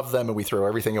love them and we throw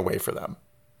everything away for them,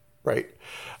 right?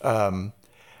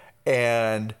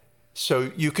 And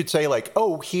so you could say like,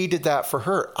 oh, he did that for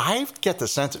her. I get the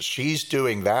sense that she's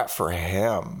doing that for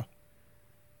him.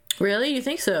 Really? You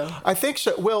think so? I think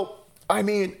so. Well, I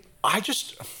mean,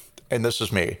 and this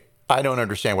is me, I don't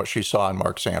understand what she saw in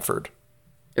Mark Sanford.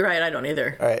 Right, I don't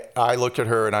either. I looked at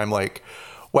her and I'm like,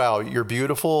 wow, you're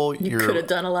beautiful. You could have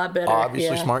done a lot better.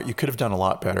 Obviously smart. You could have done a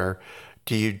lot better.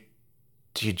 Do you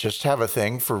just have a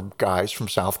thing for guys from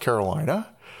South Carolina?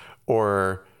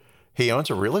 Or he owns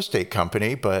a real estate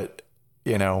company, but,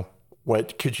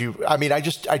 what could you, I mean, I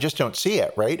just don't see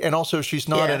it, right? And also she's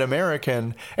not an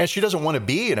American, and she doesn't want to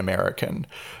be an American.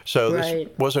 So this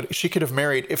wasn't, she could have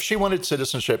married, if she wanted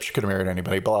citizenship, she could have married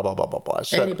anybody, blah, blah, blah, blah, blah.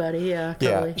 So, anybody, yeah,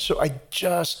 totally. Yeah, so I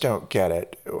just don't get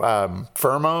it.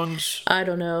 Pheromones? I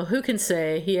don't know. Who can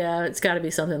say? Yeah, it's got to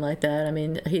be something like that. I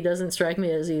mean, he doesn't strike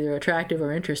me as either attractive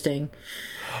or interesting.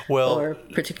 Well, or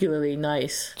particularly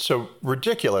nice. So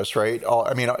ridiculous, right?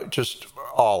 Just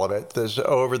all of it. There's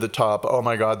over the top. Oh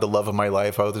my God, the love of my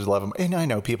life. Oh, there's love of. And I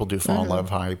know people do fall in love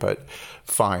high, but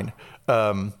fine.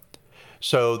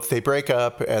 So they break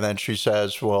up, and then she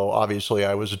says, "Well, obviously,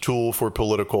 I was a tool for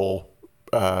political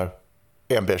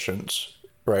ambitions,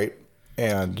 right?"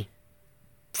 And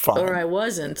fine. Or I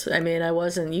wasn't. I mean, I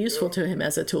wasn't useful to him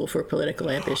as a tool for political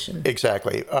ambition.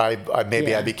 Exactly. I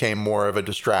became more of a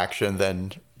distraction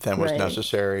than was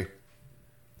necessary.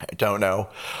 I don't know.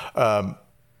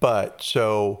 But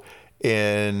so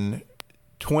in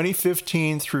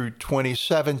 2015 through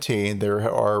 2017, there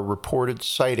are reported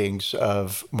sightings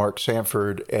of Mark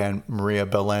Sanford and Maria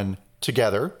Belen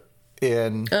together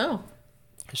in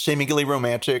seemingly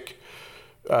romantic,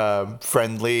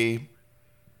 friendly,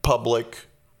 public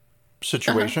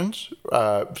situations.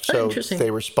 So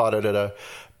they were spotted at a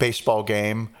baseball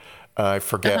game. I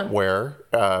forget where.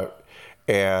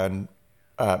 And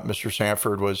Mr.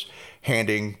 Sanford was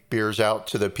handing beers out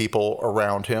to the people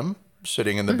around him,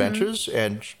 sitting in the benches,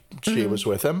 and she was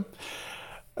with him.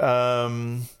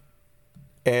 And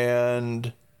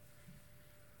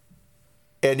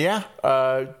yeah,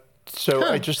 so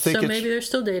I just think maybe they're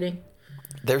still dating.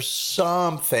 There's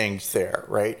some things there,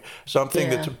 right?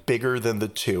 Something that's bigger than the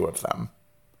two of them.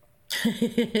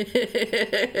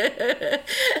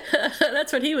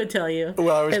 That's what he would tell you.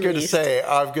 Well, I'm going to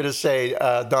say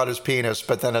not his penis,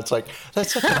 but then it's like,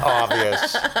 that's such an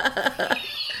obvious.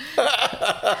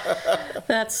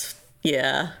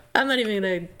 I'm not even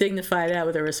going to dignify that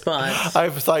with a response. I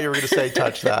thought you were going to say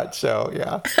touch that, so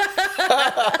yeah.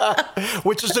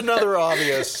 Which is another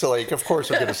obvious, like, of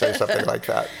course I'm going to say something like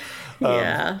that.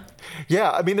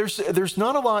 Yeah, I mean, there's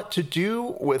not a lot to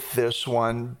do with this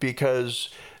one because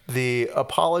the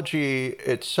apology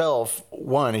itself,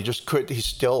 he's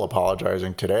still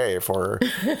apologizing today for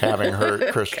having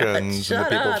hurt Christians and the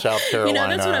people of South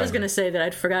Carolina. That's what I was going to say that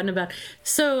I'd forgotten about.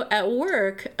 So at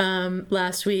work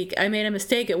last week, I made a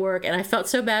mistake at work, and I felt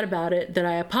so bad about it that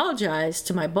I apologized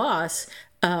to my boss.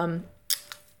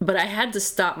 But I had to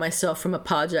stop myself from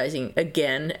apologizing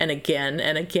again and again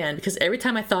and again, because every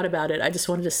time I thought about it, I just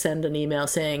wanted to send an email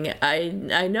saying, I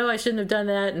know I shouldn't have done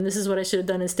that, and this is what I should have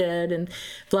done instead, and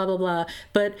blah, blah, blah.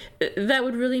 But that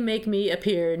would really make me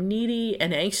appear needy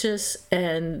and anxious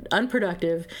and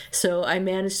unproductive, so I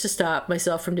managed to stop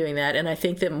myself from doing that, and I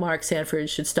think that Mark Sanford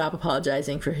should stop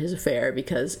apologizing for his affair,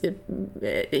 because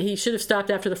he should have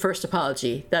stopped after the first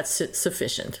apology. That's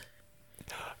sufficient.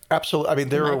 Absolutely. I mean,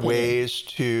 there are ways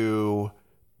to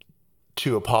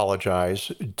apologize.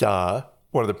 Duh.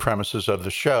 One of the premises of the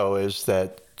show is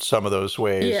that some of those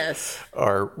ways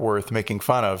are worth making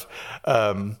fun of.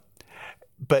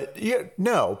 But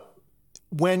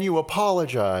when you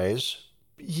apologize,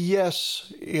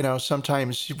 yes,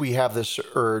 sometimes we have this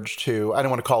urge to, I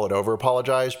don't want to call it over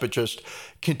apologize, but just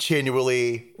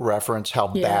continually reference how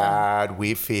bad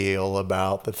we feel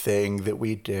about the thing that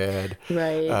we did.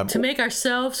 Right. To make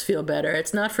ourselves feel better.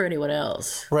 It's not for anyone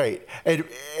else. Right. And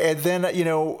then,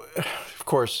 of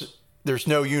course, there's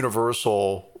no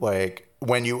universal, like,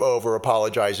 when you over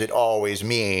apologize, it always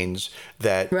means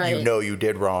that you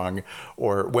did wrong.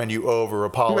 Or when you over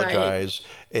apologize,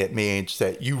 it means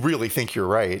that you really think you're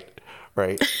right.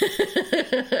 right?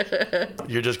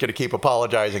 You're just going to keep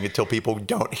apologizing until people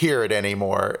don't hear it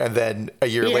anymore. And then a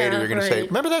year later, you're going to say,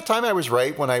 remember that time I was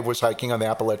right when I was hiking on the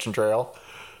Appalachian Trail?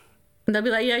 And they'll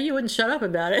be like, yeah, you wouldn't shut up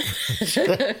about it.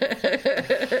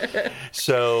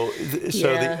 So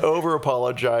the over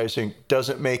apologizing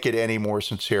doesn't make it any more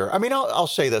sincere. I mean, I'll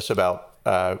say this about,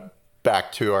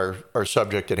 back to our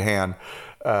subject at hand.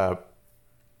 I'm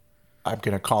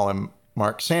going to call him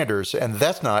Mark Sanders, and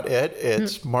that's not it.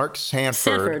 It's Mark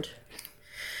Sanford.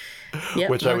 Yep,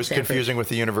 which Mark I was Sanford. Confusing with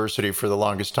the university for the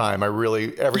longest time.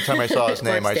 Every time I saw his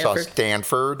name, I saw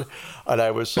Stanford, and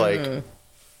I was like,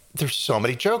 there's so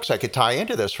many jokes I could tie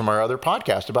into this from our other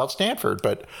podcast about Stanford,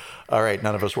 but all right,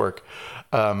 none of us work,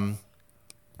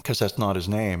 because that's not his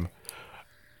name.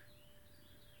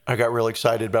 I got real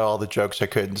excited about all the jokes I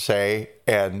couldn't say,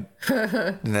 and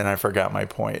then I forgot my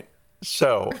point.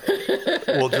 So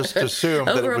we'll just assume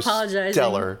that it was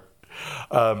stellar.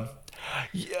 Over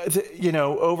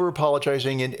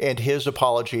apologizing, and his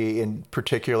apology in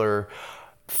particular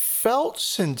felt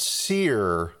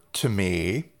sincere to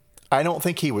me. I don't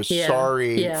think he was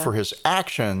sorry for his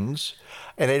actions,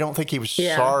 and I don't think he was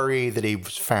sorry that he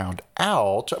was found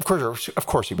out. Of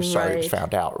course, he was sorry he was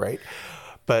found out, right?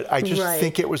 But I just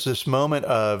think it was this moment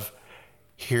of,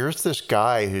 here's this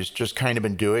guy who's just kind of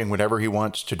been doing whatever he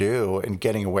wants to do and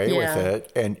getting away with it,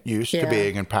 and used to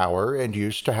being in power, and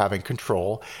used to having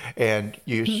control, and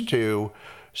used to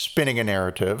spinning a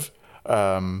narrative.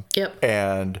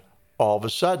 And all of a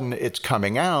sudden it's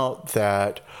coming out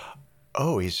that,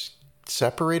 he's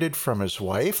separated from his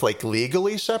wife, like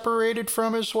legally separated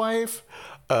from his wife.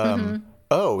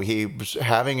 He was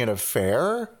having an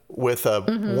affair with a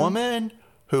woman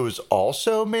who was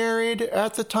also married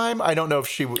at the time. I don't know if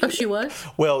she was. Oh, she was?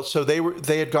 Well, so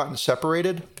they had gotten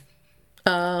separated.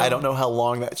 I don't know how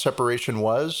long that separation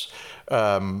was.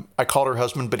 I called her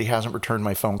husband, but he hasn't returned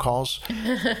my phone calls.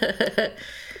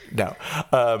 No.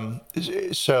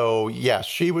 So, yes,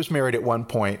 she was married at one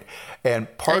point.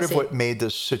 And part of what made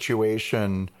this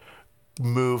situation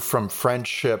move from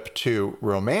friendship to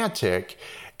romantic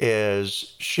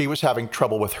is she was having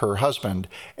trouble with her husband,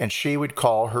 and she would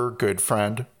call her good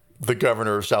friend, the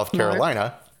governor of South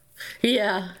Carolina,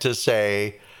 to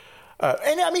say,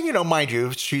 and I mean, mind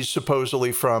you, she's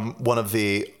supposedly from one of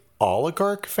the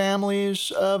oligarch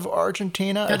families of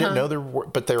Argentina. I didn't know there were,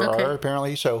 but there are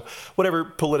apparently. So whatever,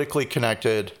 politically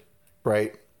connected,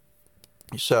 right?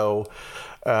 So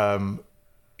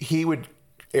he would,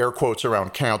 air quotes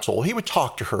around counsel, he would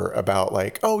talk to her about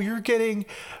like, you're getting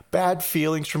bad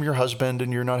feelings from your husband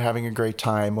and you're not having a great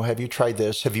time. Well, have you tried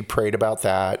this? Have you prayed about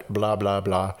that? Blah, blah,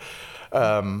 blah.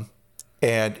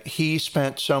 And he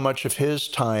spent so much of his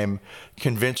time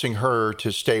convincing her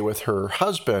to stay with her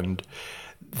husband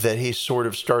that he sort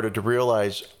of started to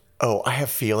realize, I have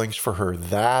feelings for her.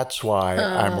 That's why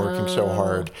I'm working so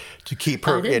hard to keep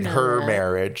her in her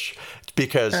marriage.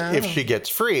 Because if she gets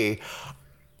free,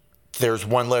 there's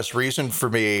one less reason for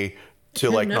me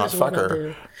to not fuck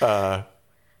her.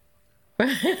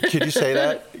 Can you say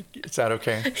that? Is that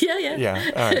okay?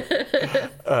 Yeah. All right.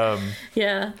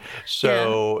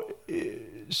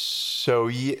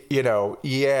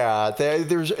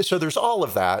 There's all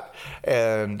of that.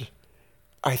 And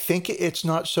I think it's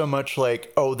not so much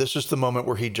like, this is the moment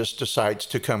where he just decides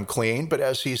to come clean. But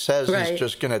as he says, he's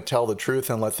just going to tell the truth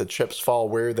and let the chips fall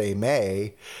where they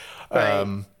may.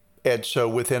 And so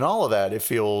within all of that, it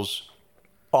feels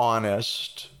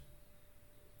honest.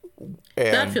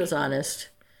 And that feels honest.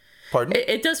 Pardon?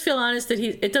 It does feel honest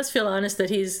that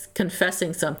he's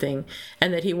confessing something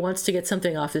and that he wants to get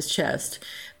something off his chest.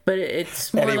 But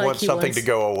it's more like he wants something to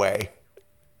go away.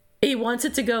 He wants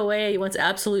it to go away. He wants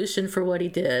absolution for what he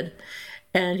did.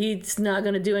 And he's not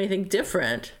going to do anything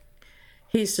different.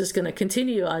 He's just going to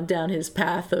continue on down his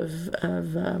path of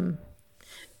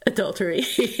adultery.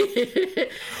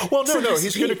 Well, no,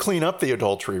 he's going to clean up the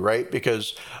adultery, right?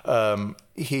 Because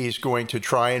he's going to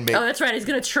try and make... Oh, that's right. He's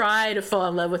going to try to fall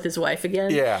in love with his wife again.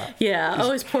 Yeah. Yeah.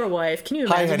 His poor wife. Can you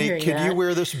imagine Hi, honey, hearing can that? you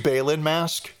wear this Balin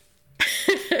mask?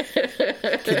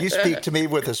 Can you speak to me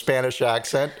with a Spanish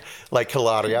accent like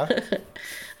Hilaria?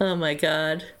 Oh, my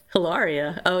God.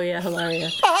 Hilaria. Oh, yeah,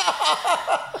 Hilaria.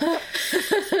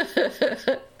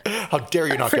 How dare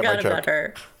you not get my joke? About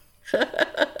her.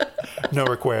 No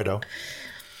recuerdo.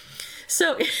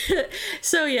 So he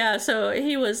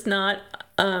was not,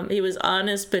 he was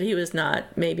honest, but he was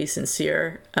not maybe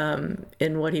sincere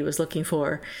in what he was looking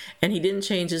for. And he didn't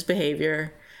change his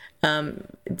behavior.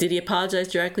 Did he apologize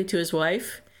directly to his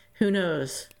wife? Who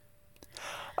knows?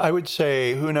 I would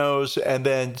say, who knows? And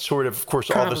then sort of course,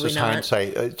 probably all this is not.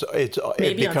 Hindsight.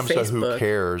 It becomes a who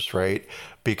cares, right?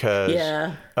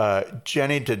 because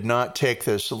Jenny did not take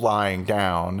this lying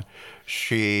down.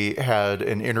 She had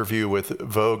an interview with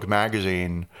Vogue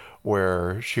magazine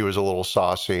where she was a little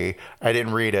saucy. I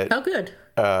didn't read it. Oh, good.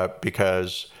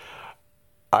 Because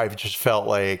I've just felt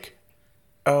like,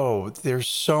 oh, there's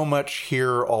so much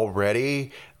here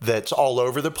already that's all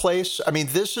over the place. I mean,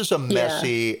 this is a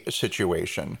messy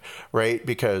situation, right?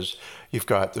 Because you've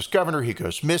got this governor, he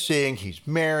goes missing, he's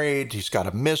married, he's got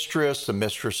a mistress. The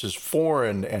mistress is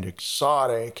foreign and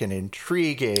exotic and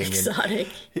intriguing.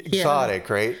 Exotic,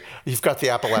 right? You've got the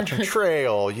Appalachian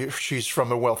Trail. She's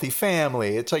from a wealthy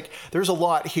family. It's like there's a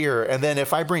lot here. And then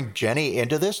if I bring Jenny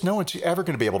into this, no one's ever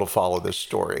going to be able to follow this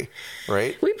story,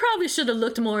 right? We probably should have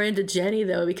looked more into Jenny,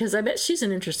 though, because I bet she's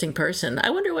an interesting person.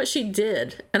 I wonder what she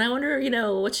did. And I wonder,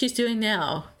 what she's doing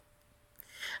now.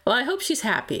 Well, I hope she's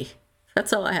happy.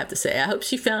 That's all I have to say. I hope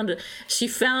she found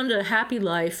a happy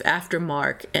life after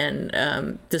Mark,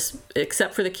 and this,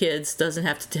 except for the kids, doesn't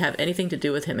have to have anything to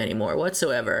do with him anymore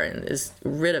whatsoever, and is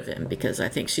rid of him, because I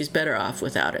think she's better off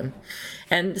without him.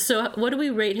 And so, what do we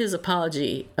rate his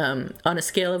apology on a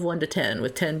scale of 1 to 10,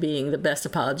 with 10 being the best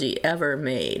apology ever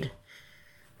made?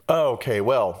 Okay,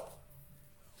 well,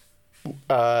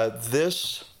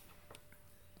 this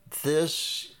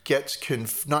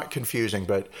gets not confusing,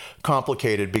 but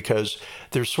complicated, because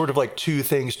there's sort of like two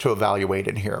things to evaluate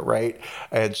in here, right?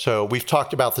 And so we've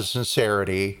talked about the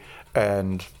sincerity,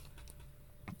 and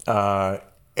then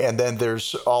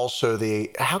there's also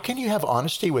how can you have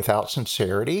honesty without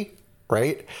sincerity,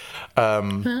 right?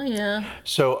 Well, yeah.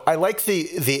 So I like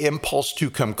the impulse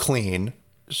to come clean,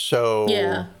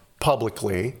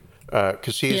 publicly,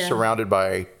 because he's surrounded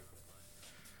by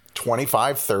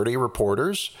 25, 30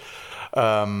 reporters.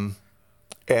 And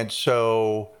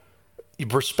so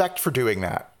respect for doing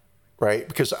that, right?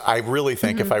 Because I really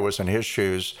think if I was in his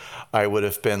shoes, I would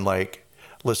have been like,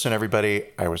 listen, everybody,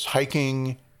 I was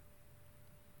hiking.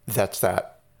 That's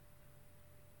that.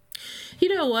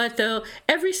 You know what, though?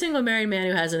 Every single married man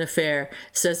who has an affair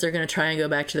says they're going to try and go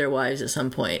back to their wives at some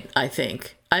point, I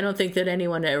think. I don't think that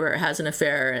anyone ever has an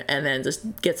affair and then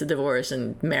just gets a divorce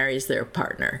and marries their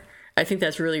partner. I think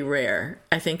that's really rare.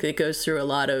 I think it goes through a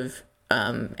lot of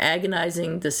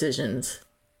agonizing decisions.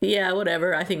 Yeah,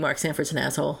 whatever. I think Mark Sanford's an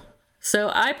asshole.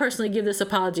 So I personally give this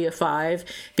apology a 5,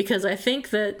 because I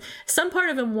think that some part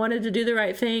of him wanted to do the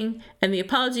right thing, and the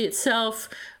apology itself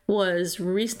was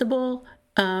reasonable.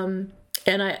 And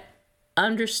I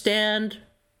understand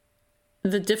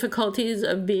the difficulties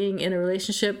of being in a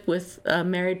relationship with a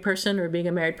married person, or being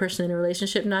a married person in a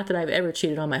relationship. Not that I've ever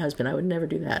cheated on my husband. I would never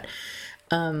do that.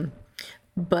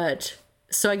 But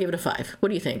so I give it a 5. What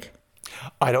do you think?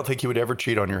 I don't think you would ever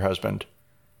cheat on your husband.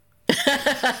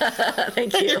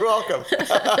 Thank you. You're welcome.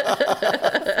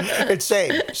 It's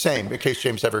same, in case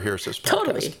James ever hears this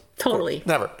podcast. Totally.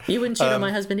 Never. You wouldn't cheat on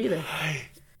my husband either.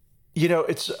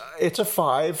 It's a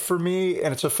 5 for me,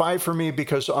 and it's a 5 for me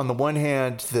because on the one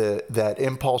hand, that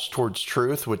impulse towards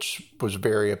truth, which was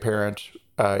very apparent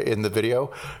in the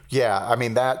video. Yeah, I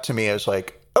mean, that to me is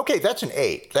like, okay, that's an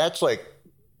 8. That's like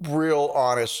real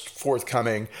honest,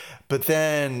 forthcoming. But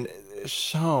then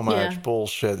so much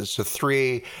bullshit. It's a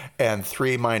 3, and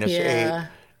 3 minus 8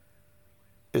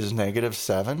 is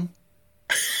 -7.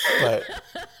 But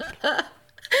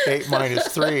 8 minus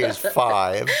 3 is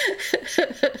 5.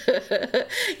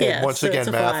 And once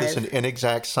again, math is an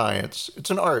inexact science.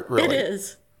 It's an art, really. It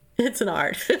is. It's an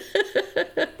art.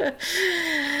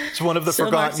 It's one of the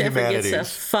forgotten humanities. Gets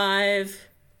a 5.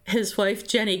 His wife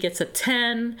Jenny gets a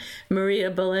 10.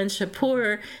 Maria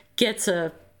Belen-Shapur gets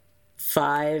a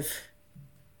 5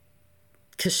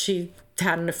 because she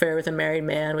had an affair with a married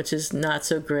man, which is not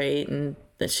so great, and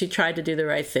that she tried to do the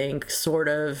right thing, sort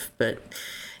of, but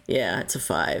yeah, it's a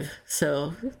 5.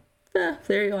 So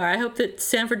there you are. I hope that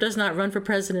Sanford does not run for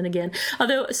president again.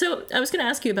 Although, so I was going to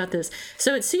ask you about this.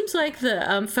 So it seems like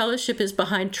the fellowship is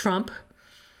behind Trump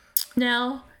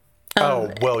now.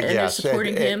 Well, and yes, they're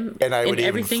supporting him and I would in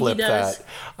even flip that.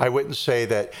 I wouldn't say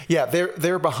that. Yeah,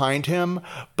 they're behind him,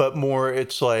 but more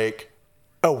it's like,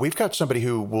 oh, we've got somebody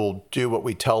who will do what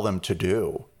we tell them to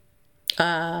do.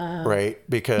 Right?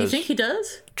 Because you think he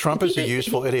does? Trump is a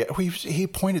useful idiot. He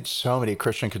appointed so many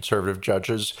Christian conservative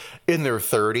judges in their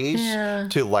 30s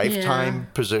to lifetime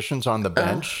positions on the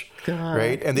bench. God,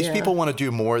 right? And these people want to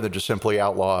do more than just simply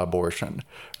outlaw abortion,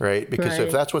 right? Because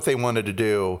if that's what they wanted to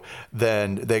do,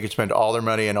 then they could spend all their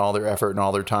money and all their effort and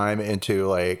all their time into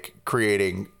like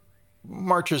creating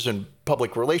marches and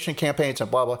public relation campaigns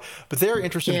and blah, blah. But they're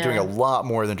interested in doing a lot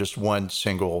more than just one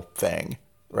single thing,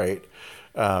 right?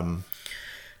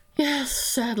 Yes,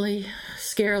 sadly,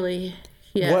 scarily,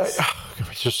 yes.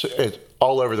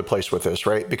 all over the place with this,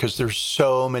 right? Because there's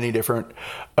so many different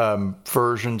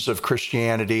versions of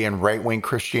Christianity and right-wing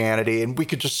Christianity. And we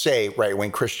could just say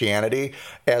right-wing Christianity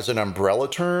as an umbrella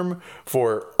term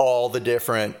for all the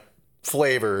different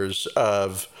flavors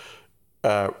of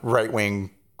right-wing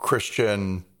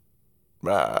Christian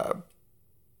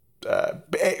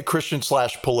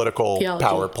Christian/political theology.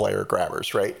 Power player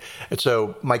grabbers, right? And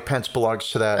so Mike Pence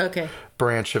belongs to that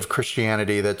branch of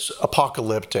Christianity that's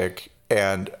apocalyptic.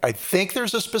 And I think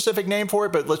there's a specific name for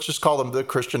it, but let's just call them the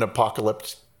Christian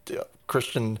apocalypse,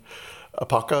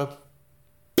 apocalyptic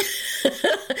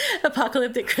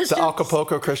Christians. The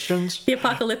Acapulco Christians. The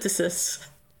apocalypticists.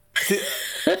 The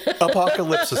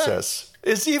apocalypticists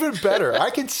is even better. I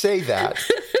can say that.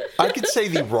 I can say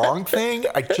the wrong thing.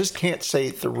 I just can't say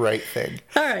the right thing.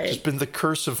 All right. It's been the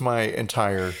curse of my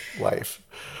entire life.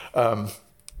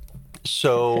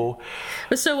 So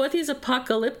what these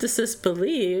apocalypticists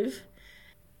believe...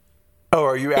 Oh,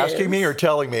 are you asking me or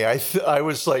telling me? I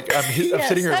was like, I'm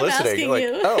sitting here listening. Like,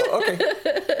 you. Oh, okay.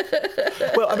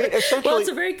 Well, I mean, essentially... Well, it's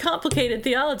a very complicated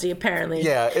theology, apparently.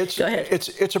 Yeah, Go ahead.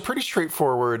 It's a pretty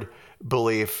straightforward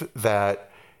belief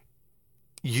that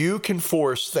you can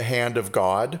force the hand of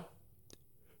God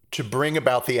to bring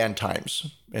about the end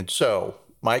times. And so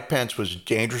Mike Pence was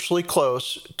dangerously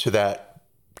close to that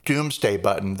doomsday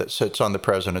button that sits on the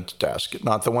president's desk,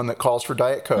 not the one that calls for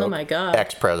Diet Coke. Oh, my God.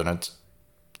 Ex-president.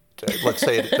 Let's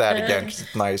say that again because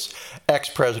it's nice.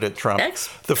 Ex-President Trump,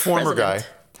 the former guy.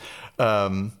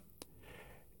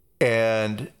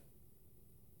 And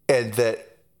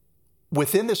that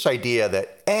within this idea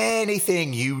that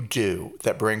anything you do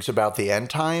that brings about the end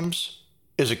times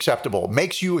is acceptable,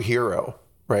 makes you a hero,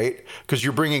 right? Because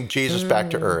you're bringing Jesus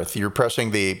back to earth. You're pressing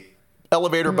the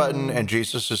elevator button and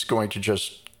Jesus is going to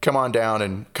just come on down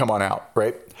and come on out,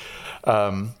 right?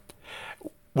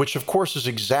 Which, of course, is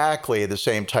exactly the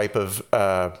same type of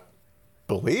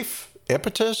belief,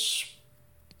 impetus,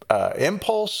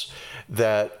 impulse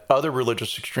that other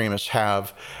religious extremists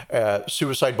have.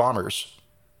 Suicide bombers.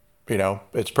 You know,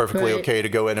 it's perfectly okay to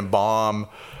go in and bomb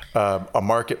a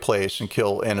marketplace and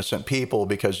kill innocent people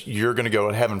because you're going to go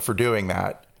to heaven for doing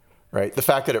that, right? The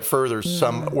fact that it furthers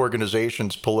some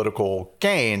organization's political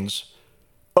gains,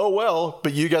 oh, well,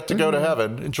 but you get to go to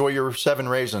heaven. Enjoy your 7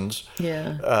 raisins.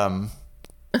 Yeah.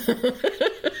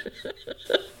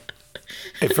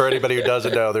 If for anybody who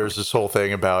doesn't know, there's this whole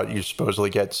thing about you supposedly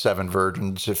get 7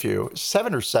 virgins if you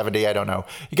 7 or 70, I don't know.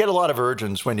 You get a lot of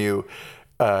virgins when you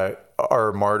are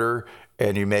a martyr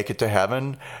and you make it to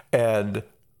heaven. And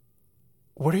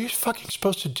what are you fucking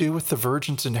supposed to do with the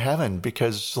virgins in heaven?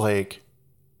 Because like,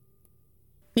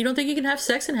 you don't think you can have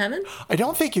sex in heaven? I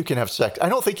don't think you can have sex. I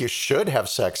don't think you should have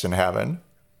sex in heaven.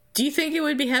 Do you think it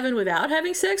would be heaven without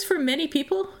having sex for many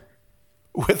people?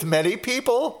 With many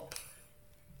people?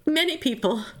 Many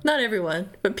people. Not everyone,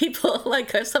 but people like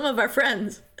some of our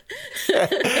friends.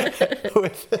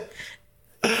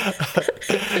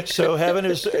 So heaven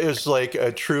is like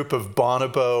a troop of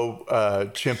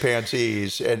bonobo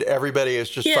chimpanzees, and everybody is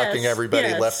just fucking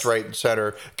everybody left, right, and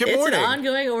center. Good morning. It's an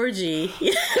ongoing orgy.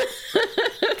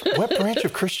 What branch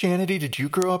of Christianity did you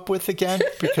grow up with again?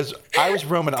 Because I was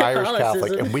Roman Irish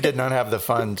Catholic, and we did not have the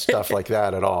fun stuff like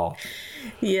that at all.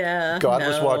 Yeah. God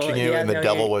was watching you, and the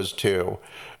devil was too.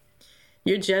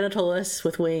 You're genitalist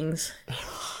with wings.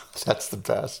 That's the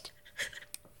best.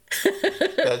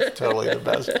 That's totally the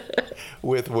best.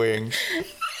 With wings.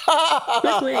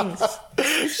 With wings.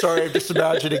 Sorry, I'm just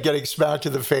imagining getting smacked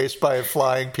in the face by a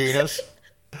flying penis,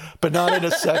 but not in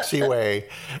a sexy way.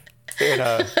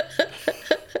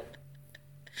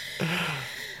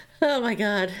 Oh my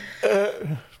God.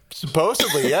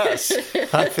 Supposedly, yes.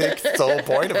 I think it's the whole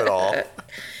point of it all.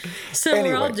 So anyway,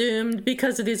 we're all doomed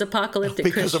because of these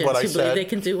apocalyptic Christians who believe they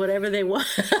can do whatever they want.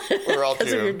 We're all doomed.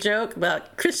 Because of your joke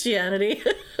about Christianity.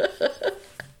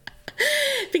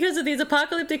 Because of these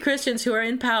apocalyptic Christians who are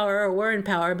in power or were in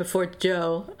power before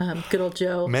Joe, good old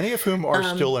Joe. Many of whom are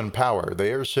still in power.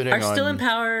 They are still in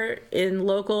power in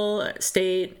local,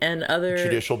 state, and other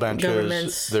judicial benches.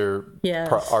 Governments. They're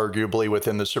arguably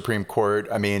within the Supreme Court.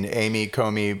 I mean, Amy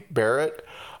Coney Barrett,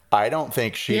 I don't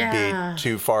think she'd be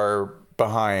too far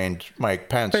behind Mike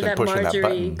Pence and pushing that button.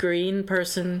 Marjorie Greene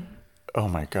person. Oh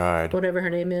my God! Whatever her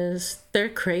name is, they're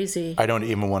crazy. I don't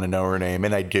even want to know her name,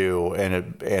 and I do,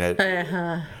 and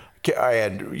the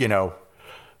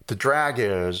drag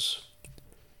is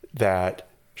that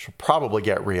she'll probably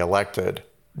get reelected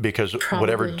because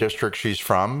whatever district she's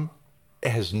from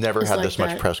has never had this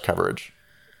much press coverage.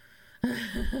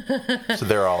 So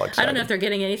they're all excited. I don't know if they're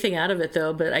getting anything out of it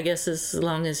though, but I guess as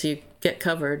long as you get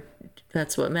covered,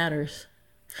 that's what matters.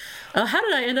 How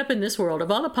did I end up in this world? Of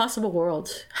all the possible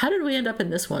worlds, how did we end up in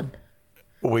this one?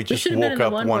 We just woke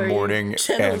up one morning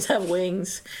and have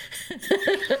wings.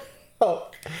 Oh,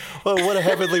 well, what a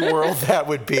heavenly world that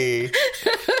would be.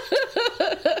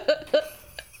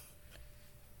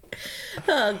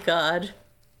 Oh, God.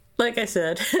 Like I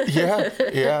said.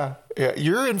 Yeah.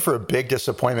 You're in for a big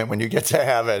disappointment when you get to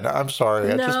heaven. I'm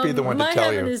sorry. I'd just be the one to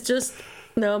tell you.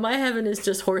 My heaven is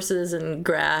just horses and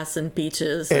grass and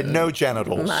beaches. And no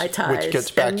genitals. Mai Tais, which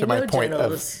gets back to my point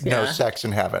of no sex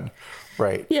in heaven.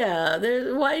 Right. Yeah.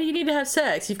 Why do you need to have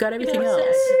sex? You've got everything else.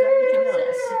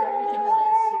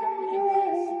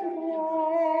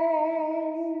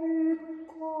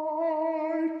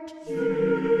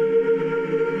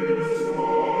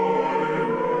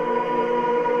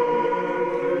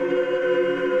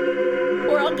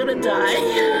 All gonna die.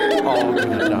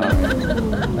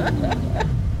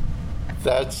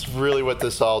 That's really what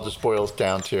this all just boils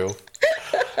down to.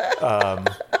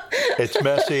 It's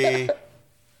messy.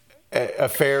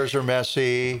 Affairs are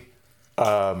messy.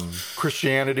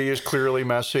 Christianity is clearly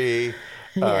messy.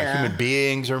 Human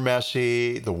beings are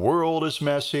messy. The world is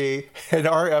messy. And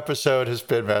our episode has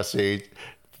been messy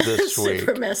this week.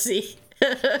 Super messy.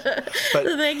 But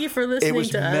so thank you for listening to us. It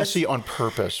was messy on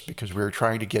purpose because we were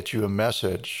trying to get you a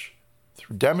message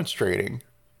through demonstrating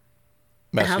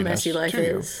how messy life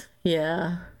is.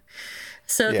 Yeah.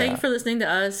 So thank you for listening to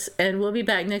us, and we'll be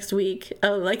back next week.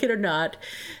 Oh, like it or not.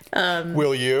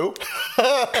 Will you?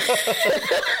 On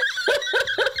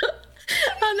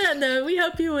that note, we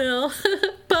hope you will.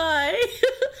 Bye.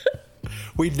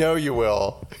 We know you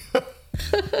will.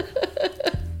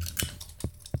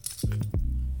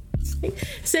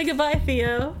 Say goodbye,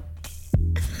 Theo.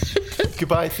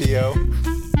 Goodbye, Theo.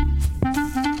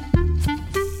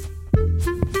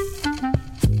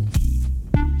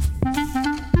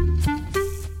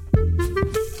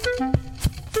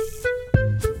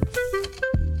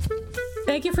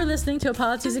 Thank you for listening to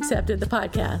Apologies Accepted, the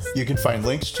podcast. You can find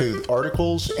links to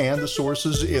articles and the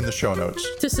sources in the show notes.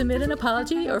 To submit an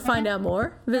apology or find out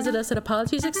more, visit us at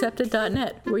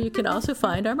apologiesaccepted.net, where you can also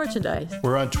find our merchandise.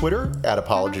 We're on Twitter at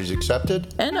Apologies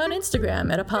Accepted. And on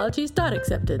Instagram at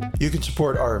apologies.accepted. You can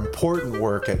support our important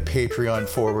work at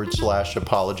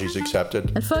Patreon.com/Apologies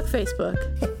Accepted. And fuck Facebook.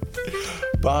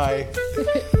 Bye.